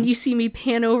 And you see me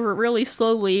pan over really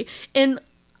slowly. And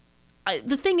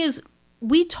the thing is,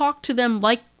 we talk to them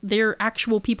like they're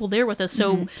actual people there with us.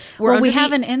 So we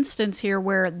have an instance here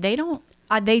where they don't.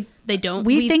 They don't.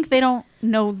 We think they don't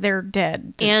know they're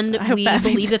dead. And we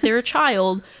believe that they're a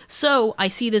child. So I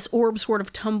see this orb sort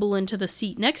of tumble into the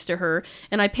seat next to her,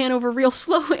 and I pan over real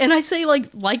slow, and I say like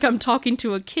I'm talking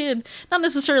to a kid, not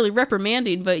necessarily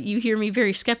reprimanding, but you hear me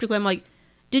very skeptically. I'm like,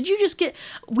 did you just get...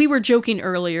 We were joking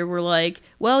earlier. We're like,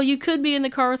 well, you could be in the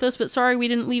car with us, but sorry, we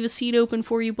didn't leave a seat open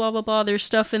for you, blah, blah, blah. There's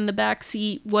stuff in the back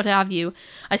seat, what have you.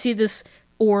 I see this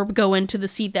orb go into the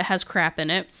seat that has crap in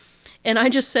it, and I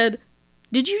just said...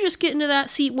 Did you just get into that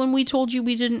seat when we told you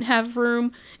we didn't have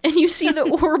room? And you see the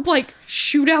orb, like,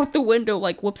 shoot out the window,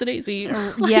 like, whoops-a-daisy.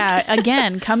 Like, yeah,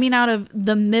 again, coming out of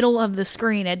the middle of the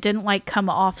screen. It didn't, like, come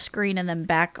off screen and then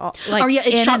back off. Like, oh, yeah,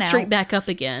 it shot straight back up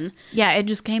again. Yeah, it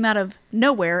just came out of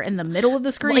nowhere in the middle of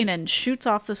the screen and shoots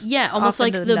off the yeah, almost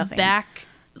like the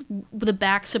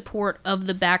back support of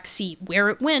the back seat where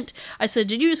it went. I said,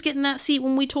 did you just get in that seat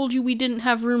when we told you we didn't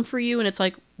have room for you? And it's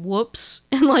like, whoops,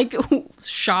 and like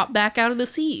shot back out of the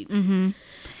seat.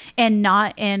 And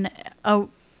not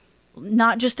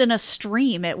just in a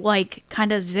stream. It like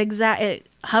kind of zigzag. It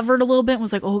hovered a little bit and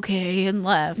was like, okay, and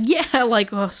left. Yeah,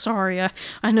 like, oh, sorry,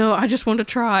 I know, I just want to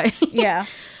try. Yeah,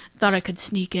 thought I could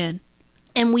sneak in.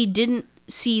 And we didn't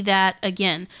see that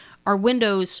again. Our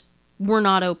windows were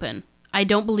not open. I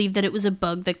don't believe that it was a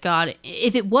bug that got it.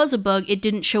 If it was a bug, it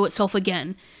didn't show itself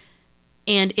again.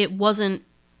 And it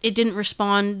didn't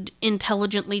respond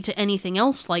intelligently to anything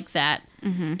else like that.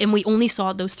 And we only saw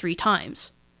it those 3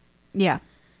 times. Yeah.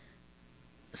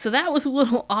 So that was a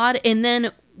little odd. And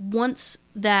then once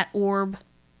that orb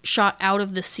shot out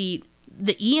of the seat,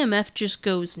 the EMF just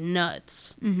goes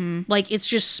nuts. Like, it's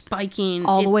just spiking.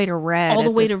 All the way to red. All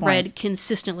the way to red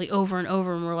consistently over and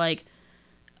over. And we're like,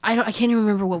 I can't even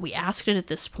remember what we asked it at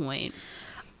this point.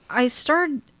 I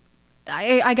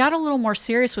got a little more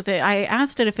serious with it. I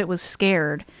asked it if it was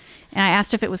scared, and I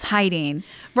asked if it was hiding.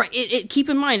 Right. Keep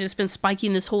in mind, it's been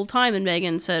spiking this whole time, and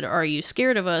Megan said, "Are you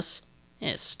scared of us?" And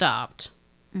it stopped.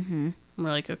 Mm-hmm. We're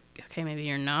like, okay, maybe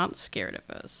you're not scared of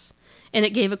us. And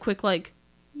it gave a quick, like,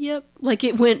 yep. Like,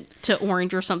 it went to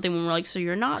orange or something when we're like, so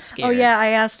you're not scared. Oh, yeah, I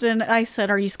asked, and I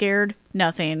said, are you scared?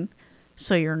 Nothing.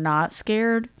 So you're not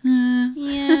scared?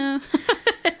 Yeah.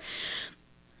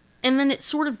 And then it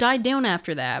sort of died down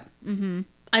after that. Mm-hmm.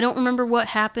 I don't remember what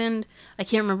happened. I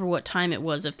can't remember what time it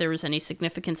was, if there was any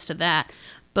significance to that.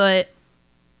 But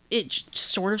it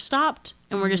sort of stopped.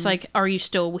 And we're just like, are you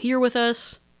still here with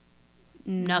us?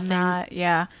 Nothing.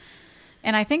 Yeah.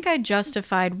 And I think I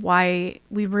justified why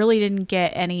we really didn't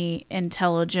get any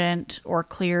intelligent or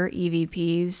clear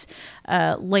EVPs.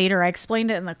 Later, I explained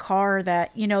it in the car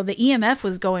that, the EMF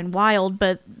was going wild,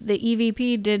 but the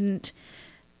EVP didn't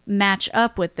match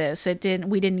up with this.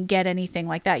 We didn't get anything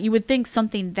like that. You would think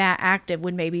something that active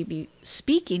would maybe be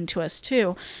speaking to us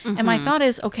too. Mm-hmm. And my thought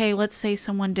is, okay, let's say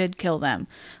someone did kill them.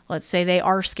 Let's say they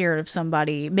are scared of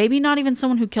somebody. Maybe not even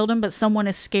someone who killed them, but someone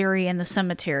is scary in the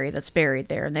cemetery that's buried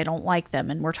there and they don't like them,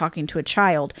 and we're talking to a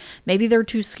child. Maybe they're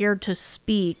too scared to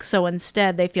speak, so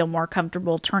instead they feel more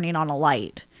comfortable turning on a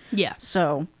light. Yeah.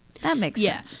 So that makes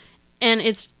sense. And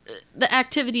the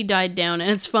activity died down,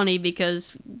 and it's funny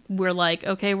because we're like,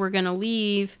 okay, we're going to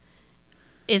leave.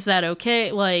 Is that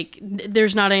okay? Like,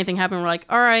 there's not anything happening. We're like,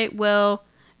 all right, well,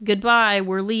 goodbye.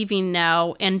 We're leaving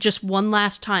now. And just one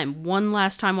last time on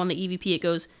the EVP, it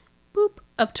goes boop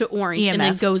up to orange. EMF. And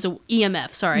then goes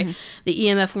EMF, sorry. Mm-hmm. The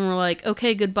EMF, when we're like,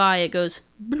 okay, goodbye, it goes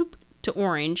bloop to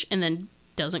orange and then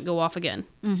doesn't go off again.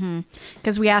 Mm-hmm.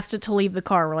 Because we asked it to leave the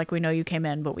car. We're like, we know you came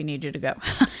in, but we need you to go.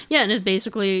 Yeah, and it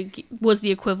basically was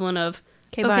the equivalent of,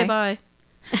 okay, bye.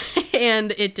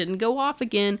 And it didn't go off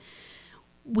again.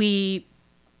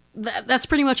 That's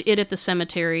pretty much it at the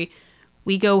cemetery.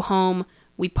 We go home.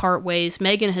 We part ways.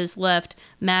 Megan has left.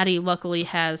 Maddie luckily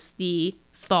has the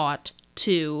thought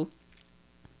to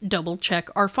double check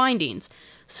our findings.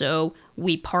 So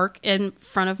we park in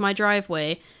front of my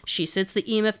driveway. She sits the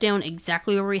EMF down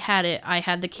exactly where we had it. I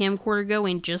had the camcorder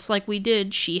going just like we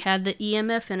did. She had the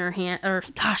EMF in her hand, the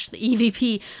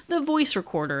EVP, the voice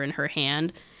recorder in her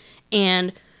hand.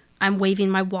 And I'm waving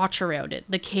my watch around it,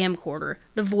 the camcorder,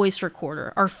 the voice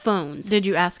recorder, our phones. Did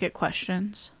you ask it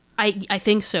questions? I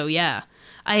think so, yeah.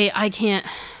 I can't...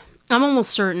 I'm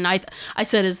almost certain. I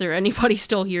said, is there anybody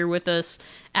still here with us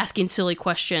asking silly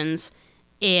questions?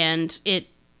 And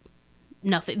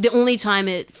nothing. The only time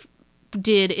it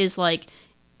did is like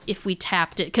if we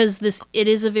tapped it, because it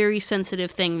is a very sensitive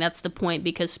thing. That's the point,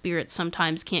 because spirits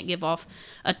sometimes can't give off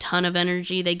a ton of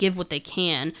energy. They give what they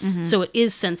can. Mm-hmm. So it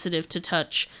is sensitive to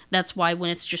touch. That's why when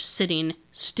it's just sitting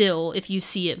still, if you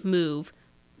see it move,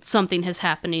 something has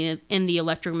happened in the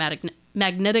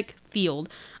electromagnetic field.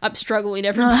 I'm struggling,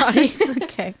 everybody. It's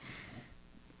okay.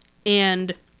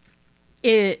 And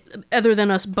other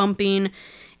than us bumping,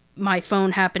 my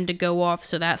phone happened to go off,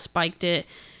 so that spiked it.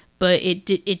 But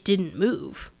it didn't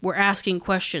move. We're asking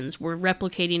questions. We're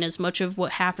replicating as much of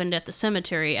what happened at the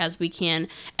cemetery as we can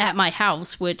at my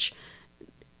house, which,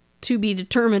 to be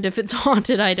determined if it's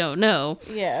haunted, I don't know.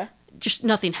 Yeah. Just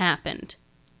nothing happened.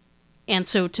 And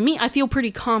so, to me, I feel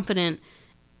pretty confident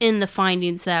in the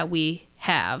findings that we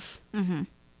have. Mm-hmm.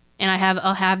 And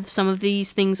I'll have some of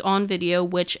these things on video,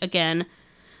 which, again,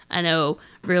 I know,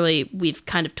 really, we've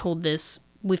kind of told this.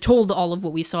 We've told all of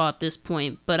what we saw at this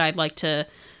point, but I'd like to,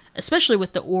 especially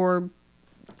with the orb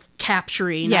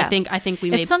capturing, yeah. I think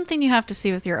we It's something you have to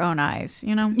see with your own eyes,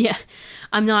 you know? Yeah.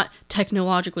 I'm not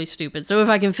technologically stupid, so if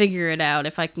I can figure it out,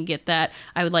 if I can get that,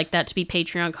 I would like that to be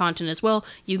Patreon content as well.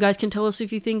 You guys can tell us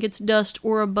if you think it's dust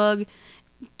or a bug.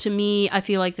 To me, I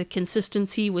feel like the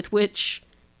consistency with which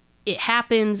it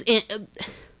happens, and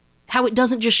how it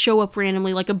doesn't just show up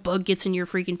randomly like a bug gets in your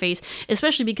freaking face,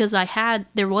 especially because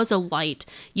there was a light.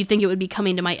 You'd think it would be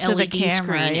coming to my LED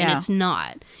screen, yeah. And it's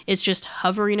not. It's just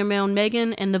hovering around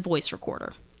Megan and the voice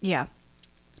recorder. Yeah.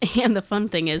 And the fun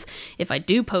thing is, if I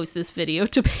do post this video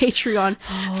to Patreon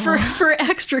for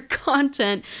extra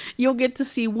content, you'll get to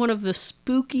see one of the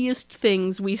spookiest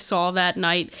things we saw that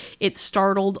night. It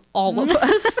startled all of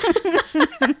us.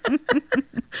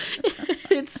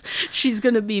 She's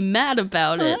gonna be mad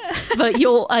about it, but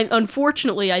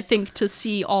unfortunately, I think to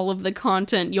see all of the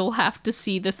content, you'll have to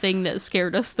see the thing that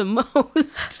scared us the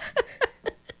most.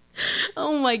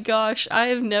 Oh my gosh,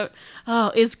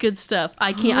 it's good stuff.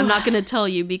 I'm not gonna tell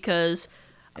you because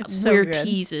It's so weird good.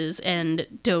 teases and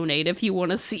donate if you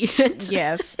want to see it.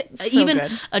 Yes. So Even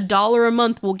good. $1 a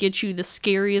month will get you the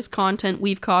scariest content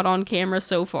we've caught on camera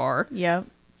so far. Yep.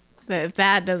 If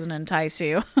that doesn't entice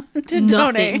you to Nothing,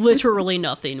 donate. literally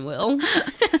nothing will.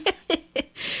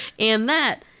 And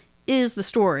that is the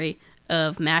story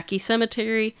of Mackey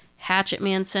Cemetery, Hatchet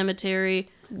Man Cemetery.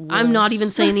 I'm not even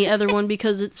saying the other one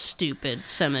because it's stupid.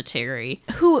 Cemetery.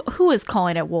 Who is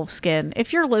calling it Wolfskin?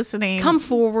 If you're listening, Come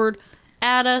forward.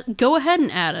 Go ahead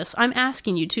and add us. I'm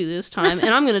asking you to this time, and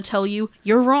I'm going to tell you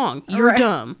you're wrong. You're Right.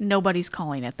 dumb. Nobody's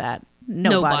calling it that.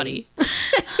 Nobody.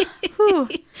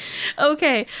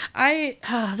 Okay,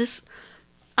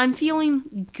 I'm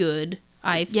feeling good.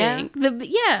 I Yeah? think.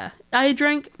 Yeah, I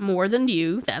drank more than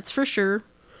you. That's for sure.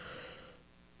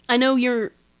 I know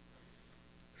you're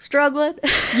Struggling.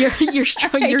 you're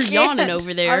I yawning can't.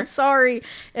 over there. I'm sorry.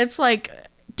 It's like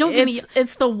Don't give me.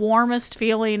 It's the warmest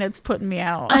feeling. It's putting me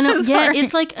out. I know. I'm Yeah, sorry.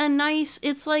 it's like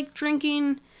it's like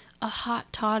drinking a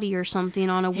hot toddy or something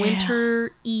on a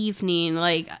winter evening,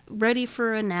 like ready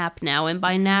for a nap now. And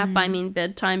by nap, I mean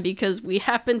bedtime because we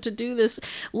happen to do this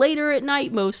later at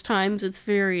night most times. It's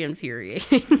very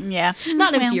infuriating. Yeah.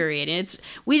 Not Well, infuriating.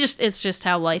 It's just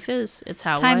how life is. It's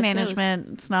how time life management.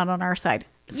 It's not on our side.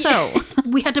 Is. So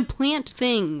We had to plant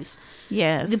things.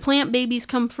 yes. The plant babies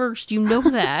come first. You know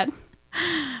that.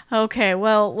 Okay.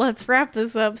 Well, let's wrap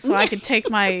this up so I can take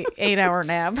my 8-hour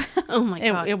nap. Oh my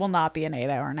god. It will not be an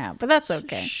 8-hour nap, but that's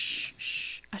okay.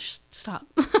 Shh. I just stop.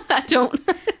 I don't.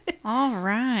 All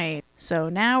right. So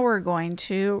now we're going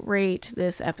to rate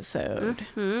this episode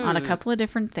on a couple of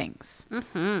different things.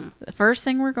 The first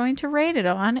thing we're going to rate it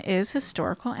on is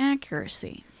historical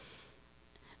accuracy.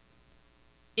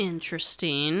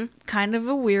 Interesting. Kind of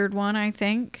a weird one, I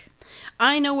think.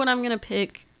 I know what I'm going to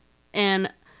pick,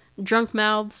 and drunk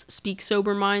mouths speak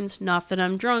sober minds. Not that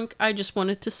I'm drunk. I just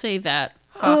wanted to say that.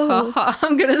 Ha ha ha.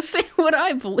 I'm going to say what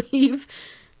I believe.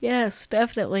 Yes,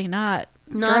 definitely not.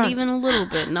 Not drunk. even a little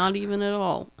bit. Not even at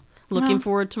all. Looking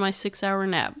forward to my 6-hour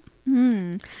nap.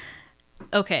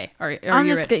 Okay. Are I'm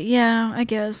you just ready? yeah, I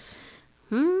guess.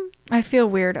 I feel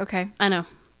weird. Okay. I know.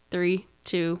 3,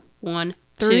 2, 1,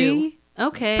 3? 2.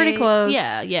 Okay. Pretty close.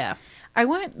 Yeah. I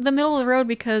went the middle of the road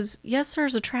because, yes,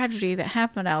 there's a tragedy that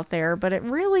happened out there, but it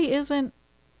really isn't.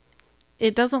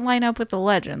 It doesn't line up with the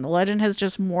legend. The legend has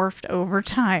just morphed over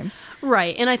time.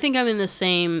 Right. And I think I'm in the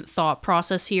same thought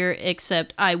process here,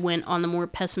 except I went on the more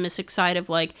pessimistic side of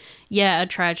like, yeah, a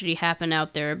tragedy happened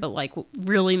out there, but like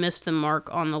really missed the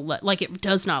mark on the like it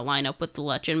does not line up with the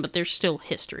legend, but there's still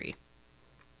history.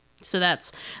 So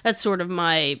that's sort of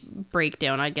my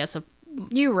breakdown, I guess, of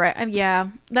You're right. Yeah,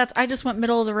 I just went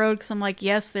middle of the road because I'm like,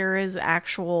 yes, there is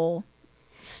actual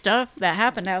stuff that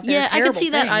happened out there. yeah, I could terrible see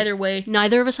that things. either way.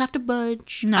 Neither of us have to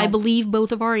budge. No. I believe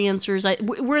both of our answers.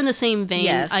 We're in the same vein,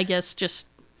 Yes. I guess, just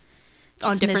on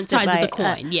Just different missed it sides of by the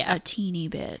coin. Yeah, a teeny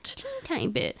bit. tiny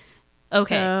bit.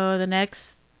 Okay, So the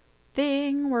next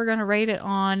thing we're gonna rate it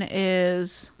on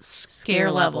is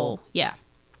scare level. Yeah.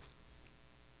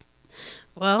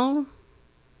 Well,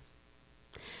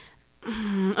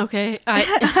 okay.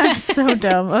 I'm so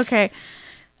dumb. Okay.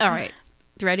 All right.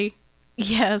 Ready?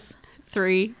 Yes.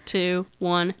 3, 2,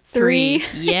 1, 3.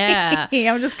 3. Yeah.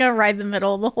 I'm just gonna ride the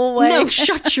middle the whole way. No,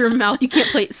 shut your mouth. You can't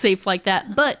play it safe like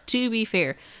that. But to be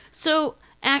fair, so,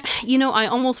 I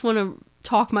almost want to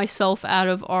talk myself out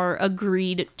of our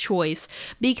agreed choice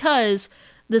because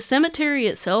the cemetery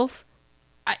itself,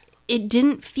 it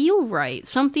didn't feel right.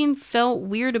 Something felt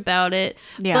weird about it.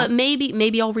 Yeah. But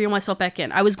maybe I'll reel myself back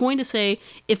in. I was going to say,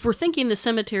 if we're thinking the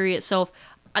cemetery itself,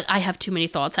 I have too many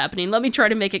thoughts happening. Let me try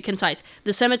to make it concise.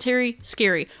 The cemetery,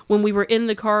 scary. When we were in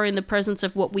the car in the presence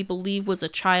of what we believe was a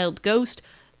child ghost,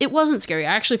 it wasn't scary.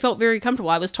 I actually felt very comfortable.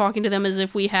 I was talking to them as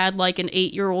if we had like an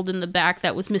 8-year-old in the back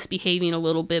that was misbehaving a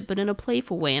little bit, but in a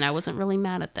playful way, and I wasn't really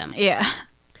mad at them. Yeah.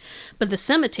 But the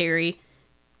cemetery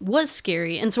was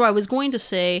scary, and so I was going to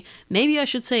say, maybe I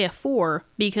should say a 4,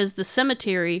 because the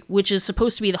cemetery, which is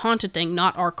supposed to be the haunted thing,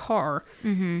 not our car,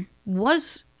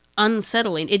 was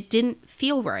unsettling. It didn't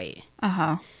feel right.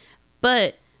 Uh-huh.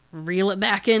 But reel it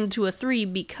back into a 3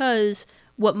 because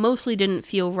what mostly didn't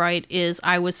feel right is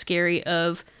I was scary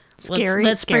of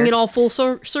let's bring it all full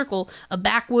circle. A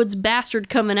backwoods bastard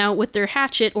coming out with their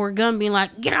hatchet or gun being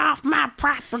like, get off my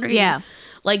property. Yeah.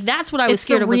 Like that's what I was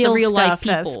scared of with the real life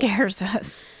people. That scares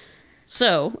us.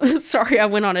 So, sorry I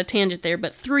went on a tangent there,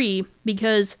 but 3,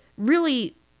 because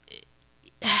really,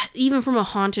 even from a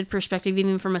haunted perspective,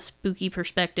 even from a spooky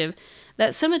perspective,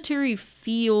 that cemetery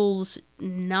feels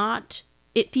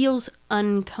it feels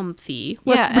uncomfy.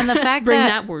 Yeah, and the fact bring that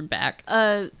that word back.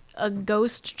 A a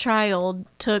ghost child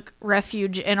took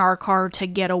refuge in our car to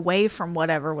get away from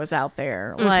whatever was out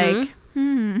there. Like,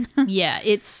 Yeah,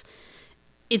 it's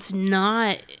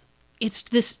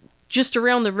this just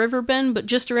around the river bend, but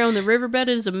just around the river bed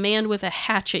is a man with a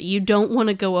hatchet. You don't want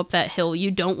to go up that hill.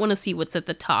 You don't want to see what's at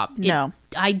the top. No.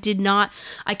 I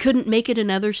couldn't make it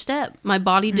another step. My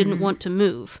body didn't want to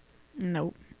move.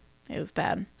 nope. It was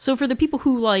bad. So for the people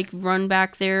who like run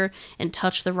back there and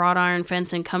touch the wrought iron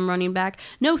fence and come running back,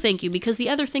 no thank you, because the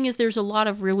other thing is there's a lot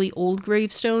of really old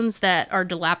gravestones that are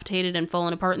dilapidated and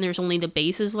fallen apart and there's only the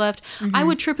bases left. I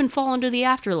would trip and fall into the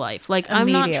afterlife. Like,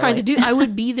 I'm not trying to I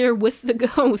would be there with the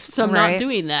ghosts. I'm not Right.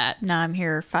 doing that. No, I'm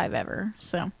here 5 ever,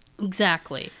 so.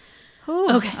 Exactly. Ooh,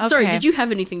 Okay. Sorry, did you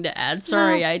have anything to add?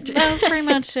 Sorry, No, that was pretty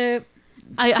much it.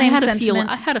 I Same had a feeling. sentiment.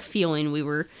 I had a feeling we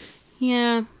were.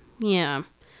 Yeah.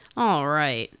 All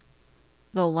right.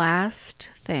 The last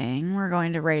thing we're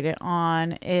going to rate it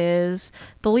on is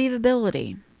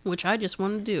believability. Which I just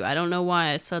want to do. I don't know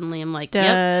why I suddenly am like,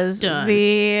 Does yep, done.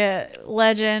 the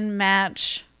legend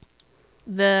match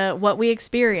what we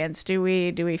experience? Do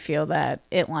we feel that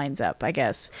it lines up, I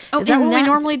guess? Oh, Is that and what we that-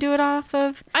 normally do it off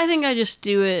of? I think I just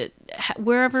do it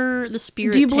wherever the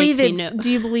spirit Do you takes believe me. it's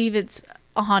do you believe it's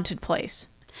a haunted place?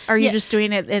 Are you Yeah. just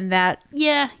doing it in that?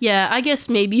 Yeah. I guess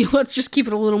maybe let's just keep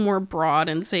it a little more broad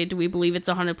and say, do we believe it's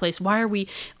a haunted place? Why are we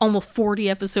almost 40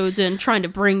 episodes in trying to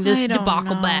bring this I don't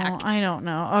debacle know. back? I don't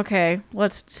know. Okay,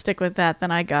 let's stick with that.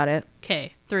 Then I got it.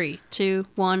 Okay, 3, 2,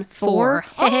 1, 4. Four?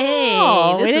 Hey,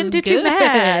 Oh, we this didn't is do too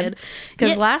bad. good.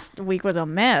 Because Yeah. last week was a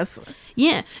mess.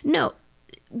 Yeah, no.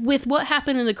 With what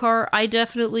happened in the car, I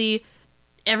definitely.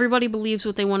 Everybody believes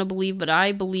what they want to believe, but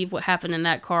I believe what happened in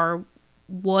that car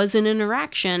was an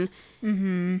interaction.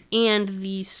 Mm-hmm. And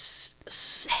the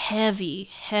heavy,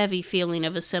 heavy feeling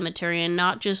of a cemetery, and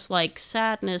not just like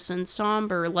sadness and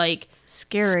somber, like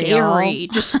Scary. scary, y'all.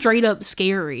 just straight up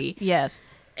scary. Yes.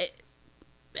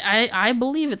 I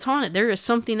believe it's haunted. There is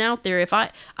something out there. If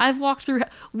I've walked through,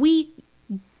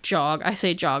 I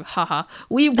say jog, haha.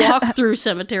 We walk through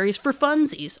cemeteries for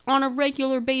funsies on a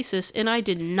regular basis, and I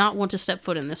did not want to step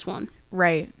foot in this one.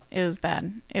 Right. It was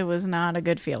bad. It was not a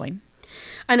good feeling.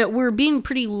 I know we're being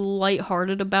pretty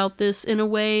lighthearted about this in a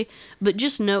way, but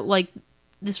just note, like,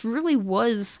 this really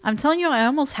was. I'm telling you, I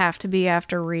almost have to be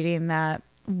after reading that.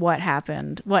 What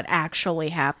actually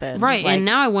happened. Right, Like, and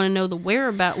now I want to know the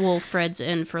whereabout. Well, Fred's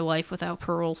in for life without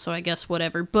Pearl, so I guess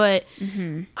whatever. But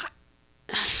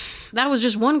that was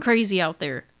just one crazy out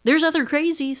there. There's other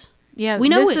crazies. yeah, we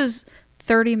know this it. is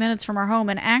 30 minutes from our home,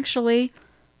 and actually,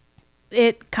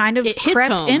 it kind of It hits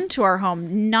crept home. into our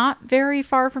home, not very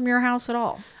far from your house at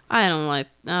all. I don't like.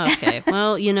 Okay,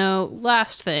 well,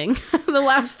 last thing, the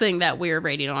last thing that we're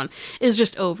rating on is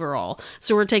just overall.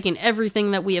 So we're taking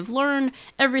everything that we have learned,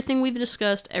 everything we've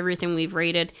discussed, everything we've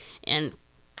rated, and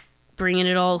bringing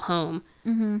it all home.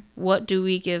 Mm-hmm. What do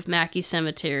we give Mackey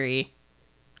Cemetery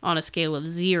on a scale of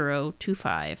 0 to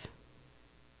 5?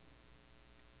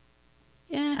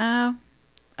 Yeah.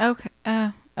 Okay.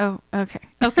 Okay.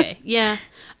 Okay. Yeah.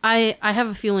 I have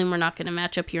a feeling we're not going to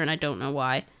match up here, and I don't know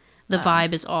why. The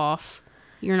vibe is off.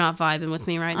 You're not vibing with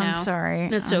me right now. I'm sorry.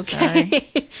 It's I'm okay.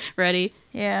 sorry. Ready?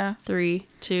 Yeah. 3,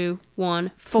 2,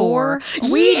 1, 4. 4.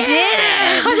 We Yeah! did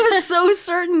it! I was so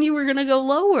certain you were going to go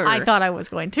lower. I thought I was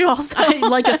going to also.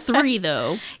 like a 3,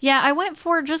 though. Yeah, I went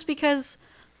for it just because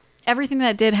everything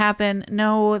that did happen,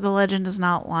 no, the legend does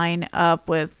not line up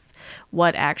with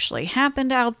what actually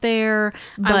happened out there,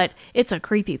 but it's a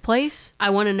creepy place.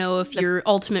 I want to know if your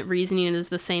ultimate reasoning is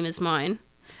the same as mine.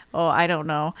 Oh, I don't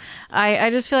know. I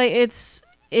just feel like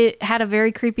it had a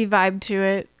very creepy vibe to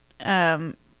it.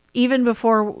 Even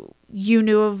before you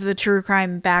knew of the true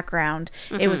crime background,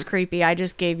 it was creepy. I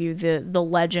just gave you the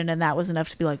legend, and that was enough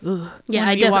to be like, ugh. Yeah,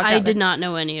 when you walk I out there. did not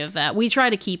know any of that. We try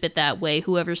to keep it that way.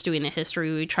 Whoever's doing the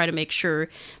history, we try to make sure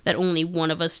that only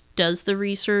one of us does the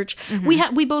research.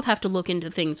 We both have to look into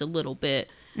things a little bit,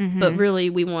 but really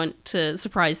we want to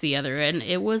surprise the other, and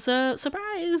it was a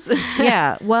surprise.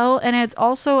 Yeah, well, and it's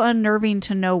also unnerving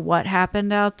to know what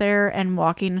happened out there and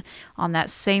walking on that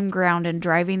same ground and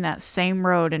driving that same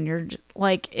road, and you're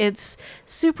like, it's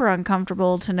super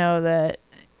uncomfortable to know that,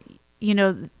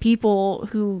 people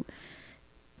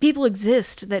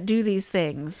exist that do these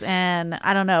things, and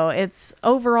I don't know, it's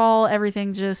overall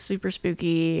everything just super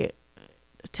spooky.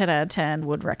 10 out of 10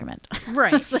 would recommend.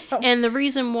 Right. So- And the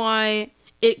reason why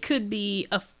it could be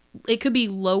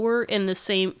lower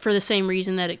for the same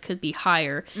reason that it could be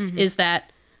higher is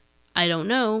that I don't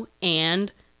know,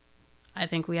 and I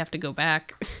think we have to go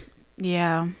back.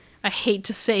 Yeah. I hate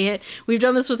to say it. We've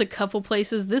done this with a couple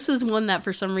places. This is one that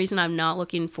for some reason I'm not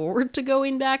looking forward to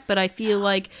going back, but I feel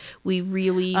like we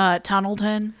really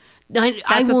Tunnelton.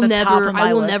 I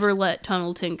will never let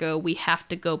Tunnelton go. We have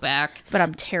to go back. But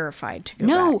I'm terrified to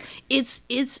go back.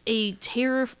 It's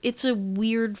a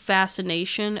weird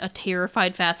fascination, a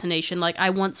terrified fascination. Like, I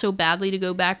want so badly to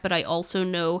go back, but I also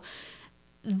know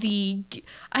I'm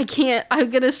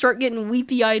gonna start getting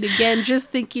weepy-eyed again just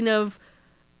thinking of,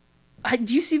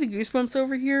 do you see the goosebumps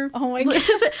over here? Oh my God.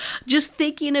 Just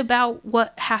thinking about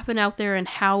what happened out there and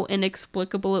how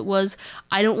inexplicable it was.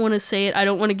 I don't want to say it. I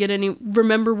don't want to get any...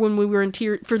 Remember when we were in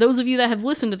tears? For those of you that have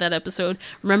listened to that episode,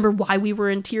 remember why we were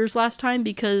in tears last time?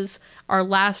 Because our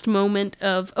last moment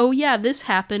of, oh yeah, this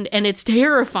happened and it's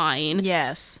terrifying.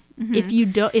 Yes.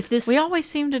 Mm-hmm. We always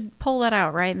seem to pull that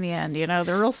out right in the end,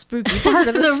 the real spooky part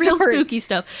of the story. Real spooky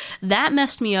stuff. That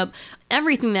messed me up.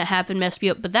 Everything that happened messed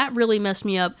me up, but that really messed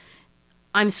me up.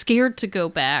 I'm scared to go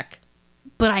back,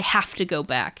 but I have to go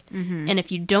back. Mm-hmm. And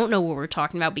if you don't know what we're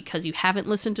talking about because you haven't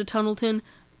listened to Tunnelton,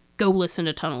 go listen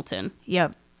to Tunnelton.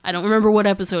 Yep. I don't remember what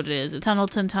episode it is. It's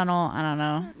Tunnelton Tunnel, I don't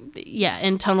know. Yeah,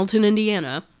 in Tunnelton,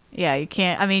 Indiana. Yeah, you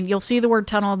can't... I mean, you'll see the word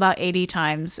tunnel about 80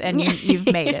 times, and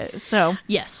you've made it, so...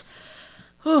 Yes.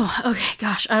 Oh, okay,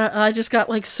 gosh. I just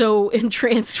got, so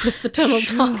entranced with the tunnel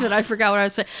talk that I forgot what I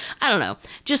was saying. I don't know.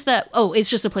 Just that... Oh, it's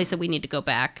just a place that we need to go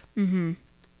back. Mm-hmm.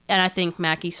 And I think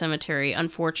Mackey Cemetery,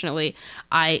 unfortunately,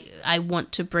 I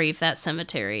want to brave that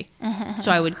cemetery.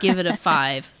 So I would give it a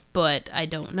 5, but I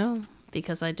don't know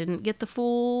because I didn't get the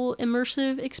full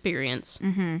immersive experience.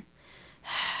 Mm-hmm.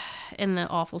 And the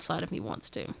awful side of me wants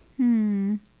to.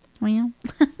 Well.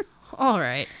 All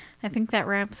right. I think that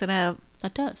wraps it up.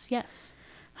 That does, yes.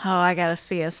 Oh, I gotta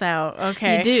see us out.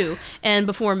 Okay. You do. And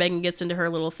before Megan gets into her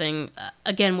little thing,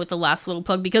 again with the last little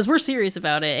plug, because we're serious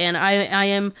about it, and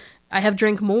I have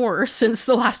drank more since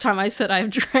the last time I said I've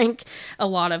drank a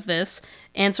lot of this.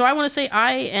 And so I want to say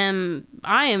I am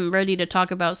ready to talk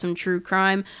about some true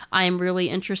crime. I am really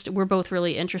interested. We're both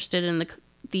really interested in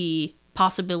the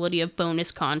possibility of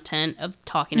bonus content of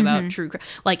talking about true crime,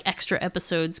 like extra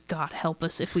episodes. God help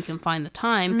us if we can find the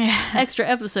time. Extra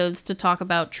episodes to talk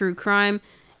about true crime.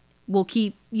 We'll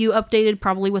keep you updated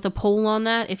probably with a poll on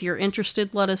that. If you're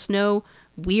interested, let us know.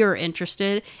 We are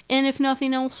interested, and if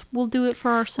nothing else, we'll do it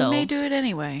for ourselves. We may do it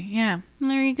anyway, yeah. And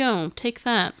there you go. Take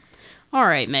that. All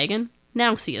right, Megan.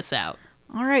 Now see us out.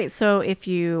 All right, so if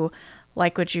you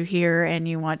like what you hear and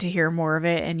you want to hear more of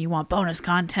it and you want bonus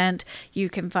content, you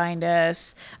can find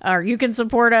us, or you can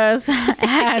support us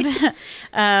at,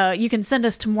 you can send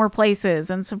us to more places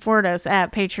and support us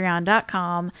at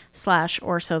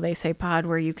patreon.com/orsotheysaypod,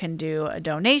 where you can do a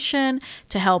donation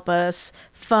to help us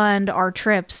fund our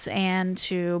trips and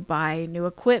to buy new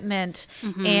equipment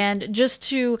and just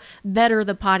to better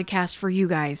the podcast for you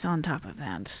guys on top of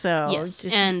that. So yes,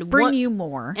 just and bring you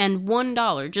more. And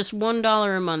 $1, just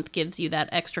 $1 a month gives you that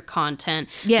extra content.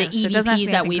 Yes, the it doesn't have to EVPs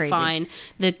be that anything we crazy. find,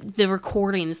 the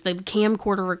recordings, the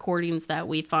camcorder recordings that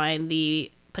we find,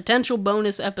 the potential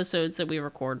bonus episodes that we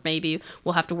record. Maybe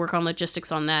we'll have to work on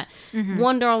logistics on that.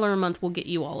 $1 a month will get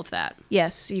you all of that.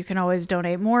 Yes, you can always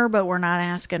donate more, but we're not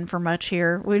asking for much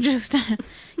here. We just,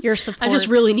 your support. I just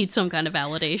really need some kind of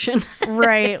validation.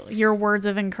 Right. Your words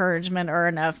of encouragement are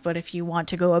enough, but if you want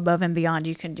to go above and beyond,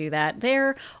 you can do that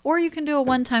there, or you can do a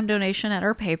one-time donation at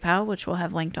our PayPal, which we'll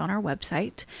have linked on our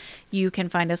website. You can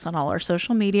find us on all our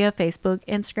social media, Facebook,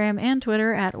 Instagram, and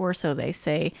Twitter at Or So They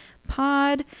Say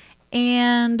Pod.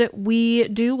 And we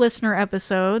do listener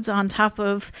episodes on top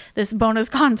of this bonus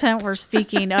content we're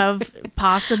speaking of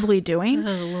possibly doing.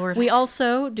 Oh, Lord. We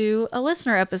also do a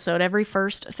listener episode every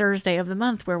first Thursday of the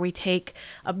month where we take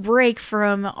a break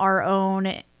from our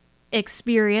own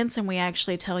experience and we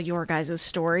actually tell your guys'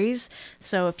 stories.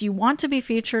 So if you want to be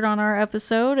featured on our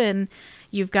episode and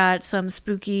you've got some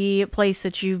spooky place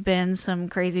that you've been, some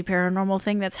crazy paranormal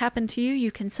thing that's happened to you, you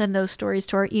can send those stories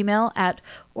to our email at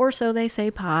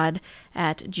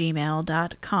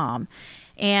orsotheysaypod@gmail.com.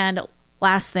 And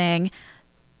last thing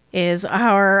is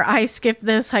I skipped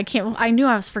this. I knew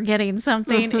I was forgetting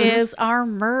something, is our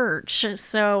merch.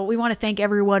 So we want to thank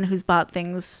everyone who's bought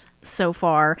things so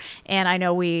far. And I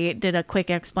know we did a quick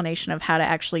explanation of how to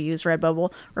actually use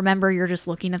Redbubble. Remember, you're just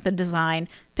looking at the design.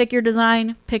 Pick your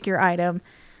design, pick your item,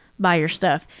 buy your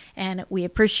stuff. And we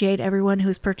appreciate everyone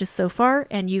who's purchased so far.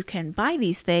 And you can buy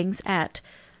these things at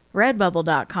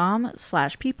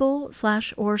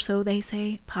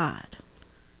redbubble.com/people/orsotheysaypod.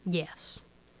 Yes.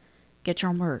 Get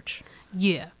your merch.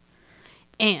 Yeah.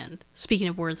 And speaking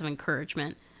of words of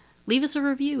encouragement, leave us a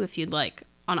review if you'd like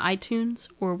on iTunes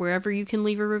or wherever you can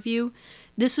leave a review.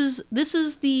 This is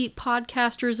the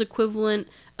podcaster's equivalent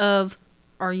of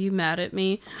are you mad at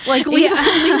me? Like, leave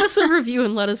us a review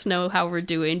and let us know how we're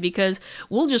doing, because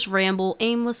we'll just ramble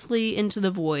aimlessly into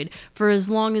the void for as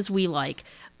long as we like.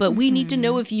 But we need to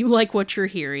know if you like what you're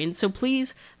hearing. So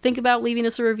please think about leaving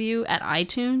us a review at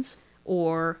iTunes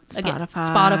or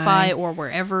Spotify or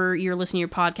wherever you're listening to your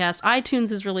podcast.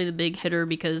 iTunes is really the big hitter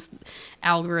because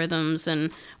algorithms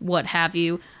and what have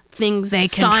you. They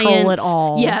control it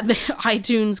all. Yeah,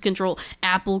 iTunes control.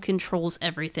 Apple controls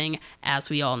everything, as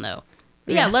we all know.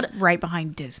 Yes, right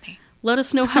behind Disney. Let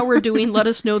us know how we're doing. Let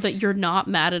us know that you're not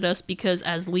mad at us, because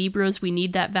as Libras, we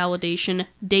need that validation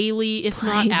daily, if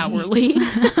not hourly.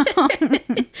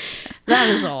 That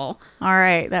is all. All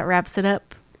right, that wraps it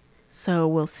up. So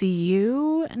we'll see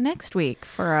you next week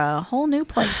for a whole new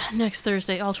place. Next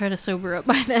Thursday. I'll try to sober up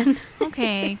by then.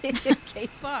 Okay. Okay,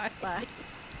 bye. Bye.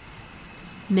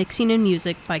 Mixing and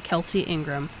music by Kelsey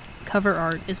Ingram. Cover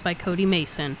art is by Cody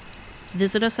Mason.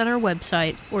 Visit us at our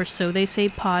website, or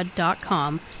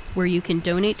sotheysaypod.com, where you can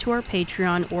donate to our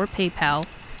Patreon or PayPal,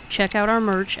 check out our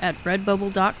merch at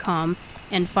redbubble.com,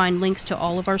 and find links to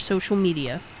all of our social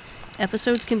media.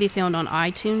 Episodes can be found on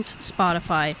iTunes,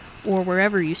 Spotify, or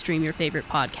wherever you stream your favorite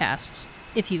podcasts.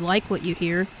 If you like what you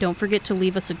hear, don't forget to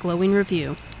leave us a glowing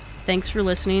review. Thanks for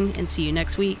listening, and see you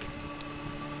next week.